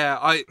 Yeah,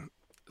 I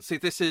see.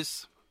 It's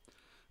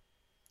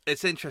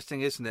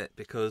interesting, isn't it?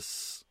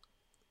 Because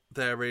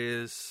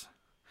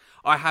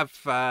I have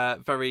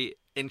very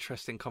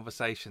interesting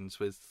conversations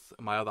with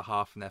my other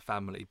half and their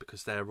family,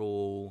 because they're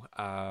all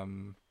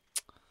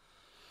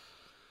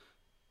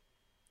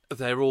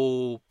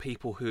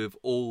people who have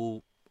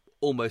all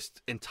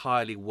almost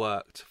entirely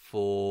worked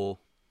for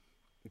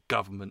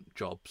government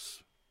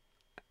jobs,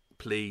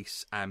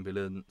 police,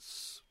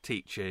 ambulance,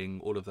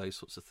 teaching, all of those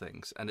sorts of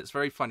things. And it's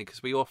very funny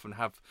because we often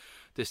have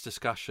this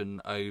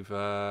discussion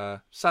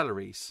over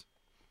salaries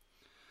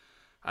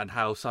and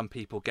how some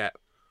people get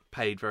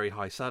paid very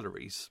high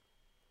salaries,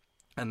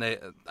 and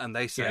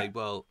they say,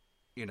 well,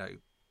 you know,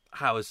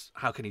 how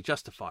can you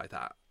justify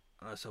that?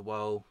 And I said,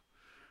 well,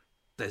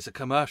 there's a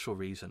commercial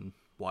reason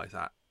why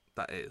that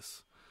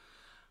is.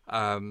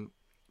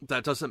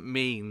 That doesn't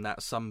mean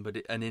that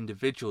an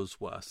individual's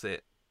worth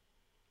it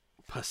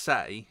per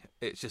se.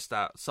 It's just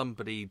that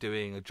somebody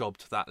doing a job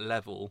to that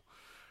level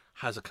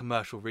has a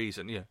commercial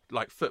reason. You know,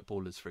 like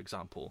footballers, for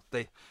example.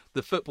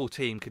 The football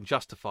team can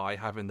justify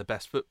having the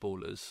best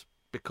footballers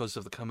because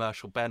of the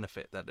commercial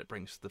benefit that it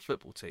brings to the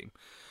football team.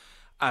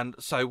 And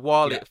so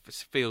while it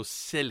feels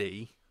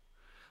silly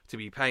to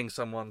be paying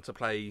someone to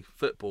play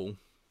football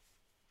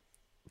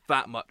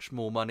that much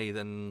more money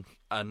than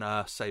a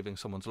nurse saving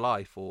someone's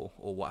life or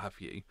what have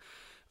you,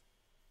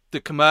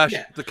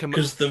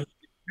 because the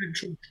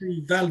actual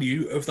true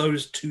value of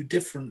those two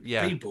different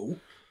people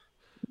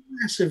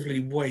massively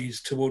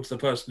weighs towards the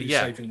person who's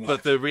saving life.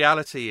 But the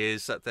reality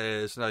is that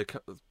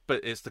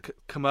it's the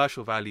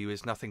commercial value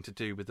is nothing to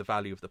do with the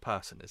value of the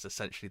person, is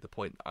essentially the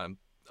point I'm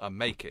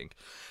making.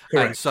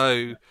 Correct. And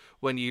so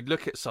when you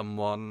look at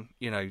someone,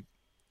 you know,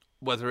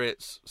 whether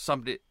it's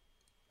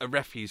a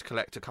refuse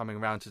collector coming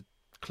around to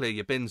clear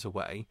your bins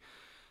away,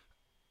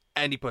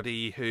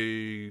 anybody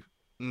who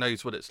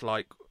knows what it's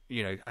like,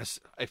 you know,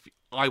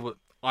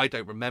 I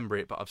don't remember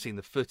it, but I've seen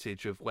the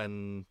footage of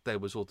when there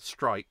was all the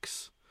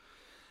strikes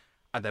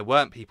and there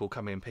weren't people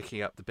coming and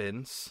picking up the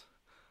bins.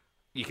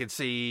 You can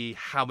see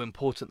how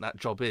important that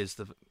job is.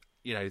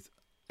 You know,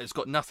 it's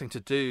got nothing to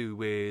do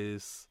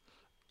with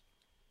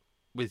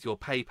your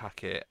pay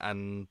packet,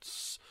 and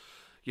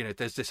you know,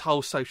 there's this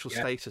whole social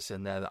status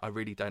in there that I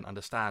really don't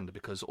understand,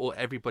 because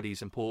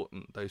everybody's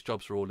important. Those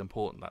jobs are all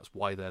important. That's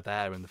why they're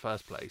there in the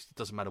first place. It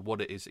doesn't matter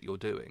what it is that you're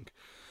doing.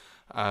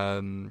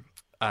 And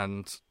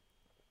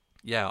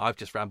yeah, I've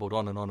just rambled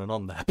on and on and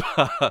on there,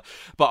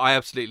 but I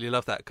absolutely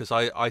love that, because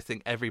I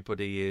think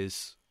everybody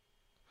is,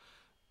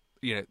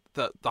 you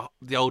know,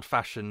 the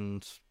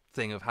old-fashioned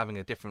thing of having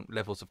a different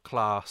levels of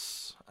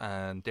class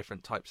and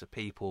different types of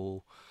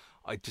people.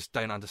 I just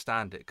don't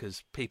understand it,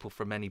 because people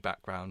from any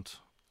background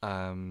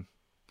can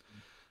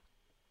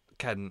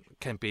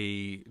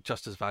be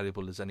just as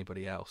valuable as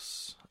anybody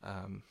else.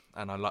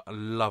 And I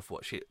love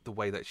the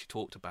way that she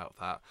talked about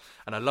that,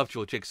 and I loved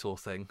your jigsaw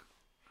thing.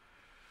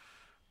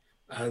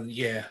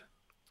 Yeah.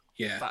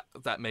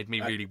 That made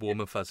me really warm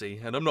and fuzzy,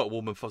 and I'm not a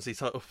warm and fuzzy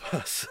type of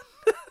person.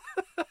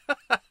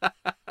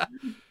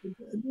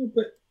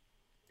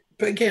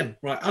 But again,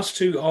 right, us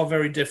two are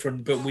very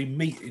different, but we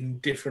meet in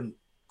different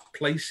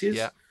places.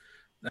 Yeah.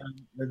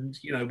 And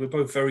you know, we're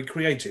both very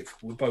creative.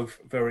 We're both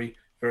very,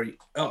 very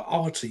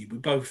arty.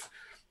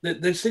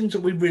 There's things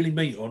that we really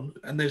meet on,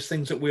 and there's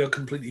things that we are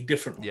completely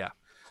different on. Yeah.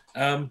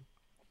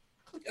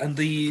 And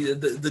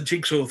the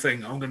jigsaw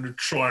thing, I'm going to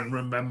try and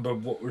remember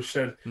what was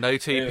said. No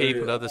two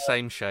people are the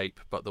same shape,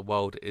 but the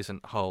world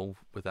isn't whole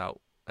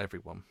without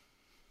everyone.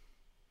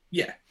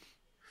 Yeah.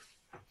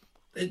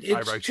 It's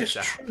I wrote just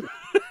it down.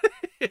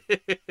 true.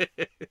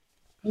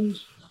 And,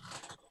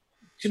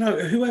 you know,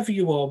 whoever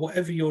you are,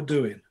 whatever you're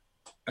doing,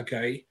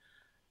 okay,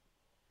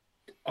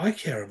 I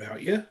care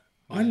about you.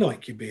 I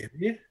like you being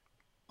here.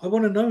 I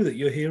want to know that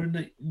you're here and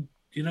that,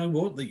 you know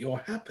what, that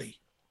you're happy.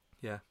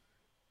 Yeah.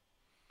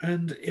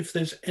 And if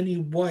there's any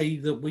way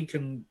that we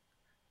can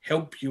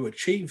help you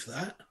achieve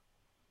that,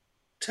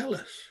 tell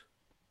us.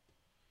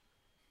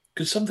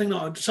 Because something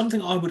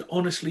I would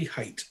honestly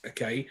hate,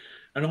 okay,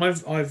 and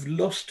I've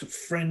lost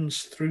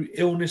friends through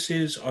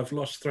illnesses, I've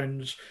lost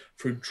friends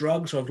through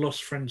drugs, I've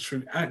lost friends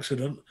through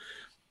accident,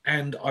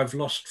 and I've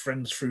lost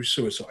friends through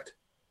suicide.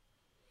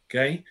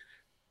 Okay?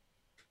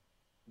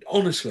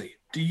 Honestly,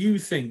 do you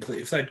think that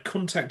if they'd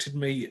contacted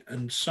me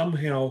and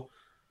somehow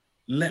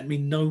let me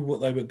know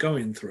what they were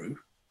going through,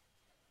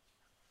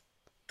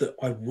 that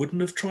I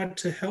wouldn't have tried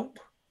to help?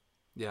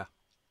 Yeah.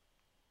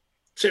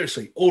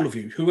 Seriously, all of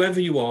you,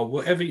 whoever you are,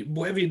 whatever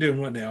you're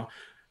doing right now,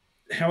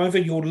 however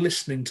you're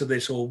listening to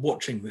this or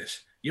watching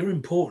this, you're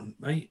important,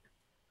 mate.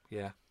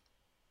 Yeah.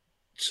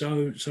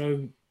 So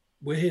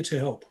we're here to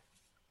help.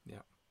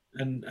 Yeah.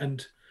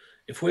 And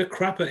if we're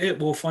crap at it,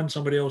 we'll find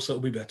somebody else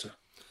that'll be better.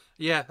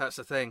 Yeah, that's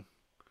the thing.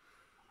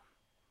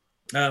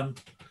 Do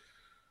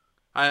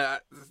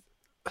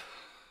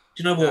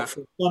you know what?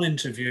 For one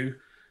interview,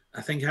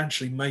 I think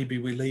actually maybe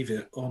we leave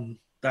it on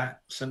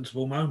that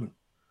sensible moment.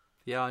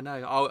 Yeah, I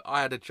know.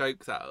 I had a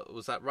joke that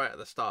was that right at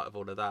the start of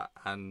all of that,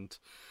 and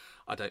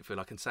I don't feel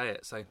I can say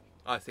it, so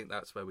I think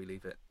that's where we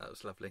leave it. That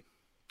was lovely.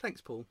 Thanks,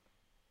 Paul.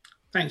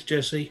 Thanks,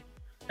 Jesse.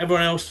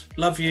 Everyone else,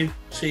 love you.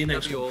 See you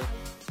next week. Love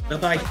you all.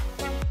 Bye-bye.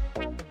 Bye.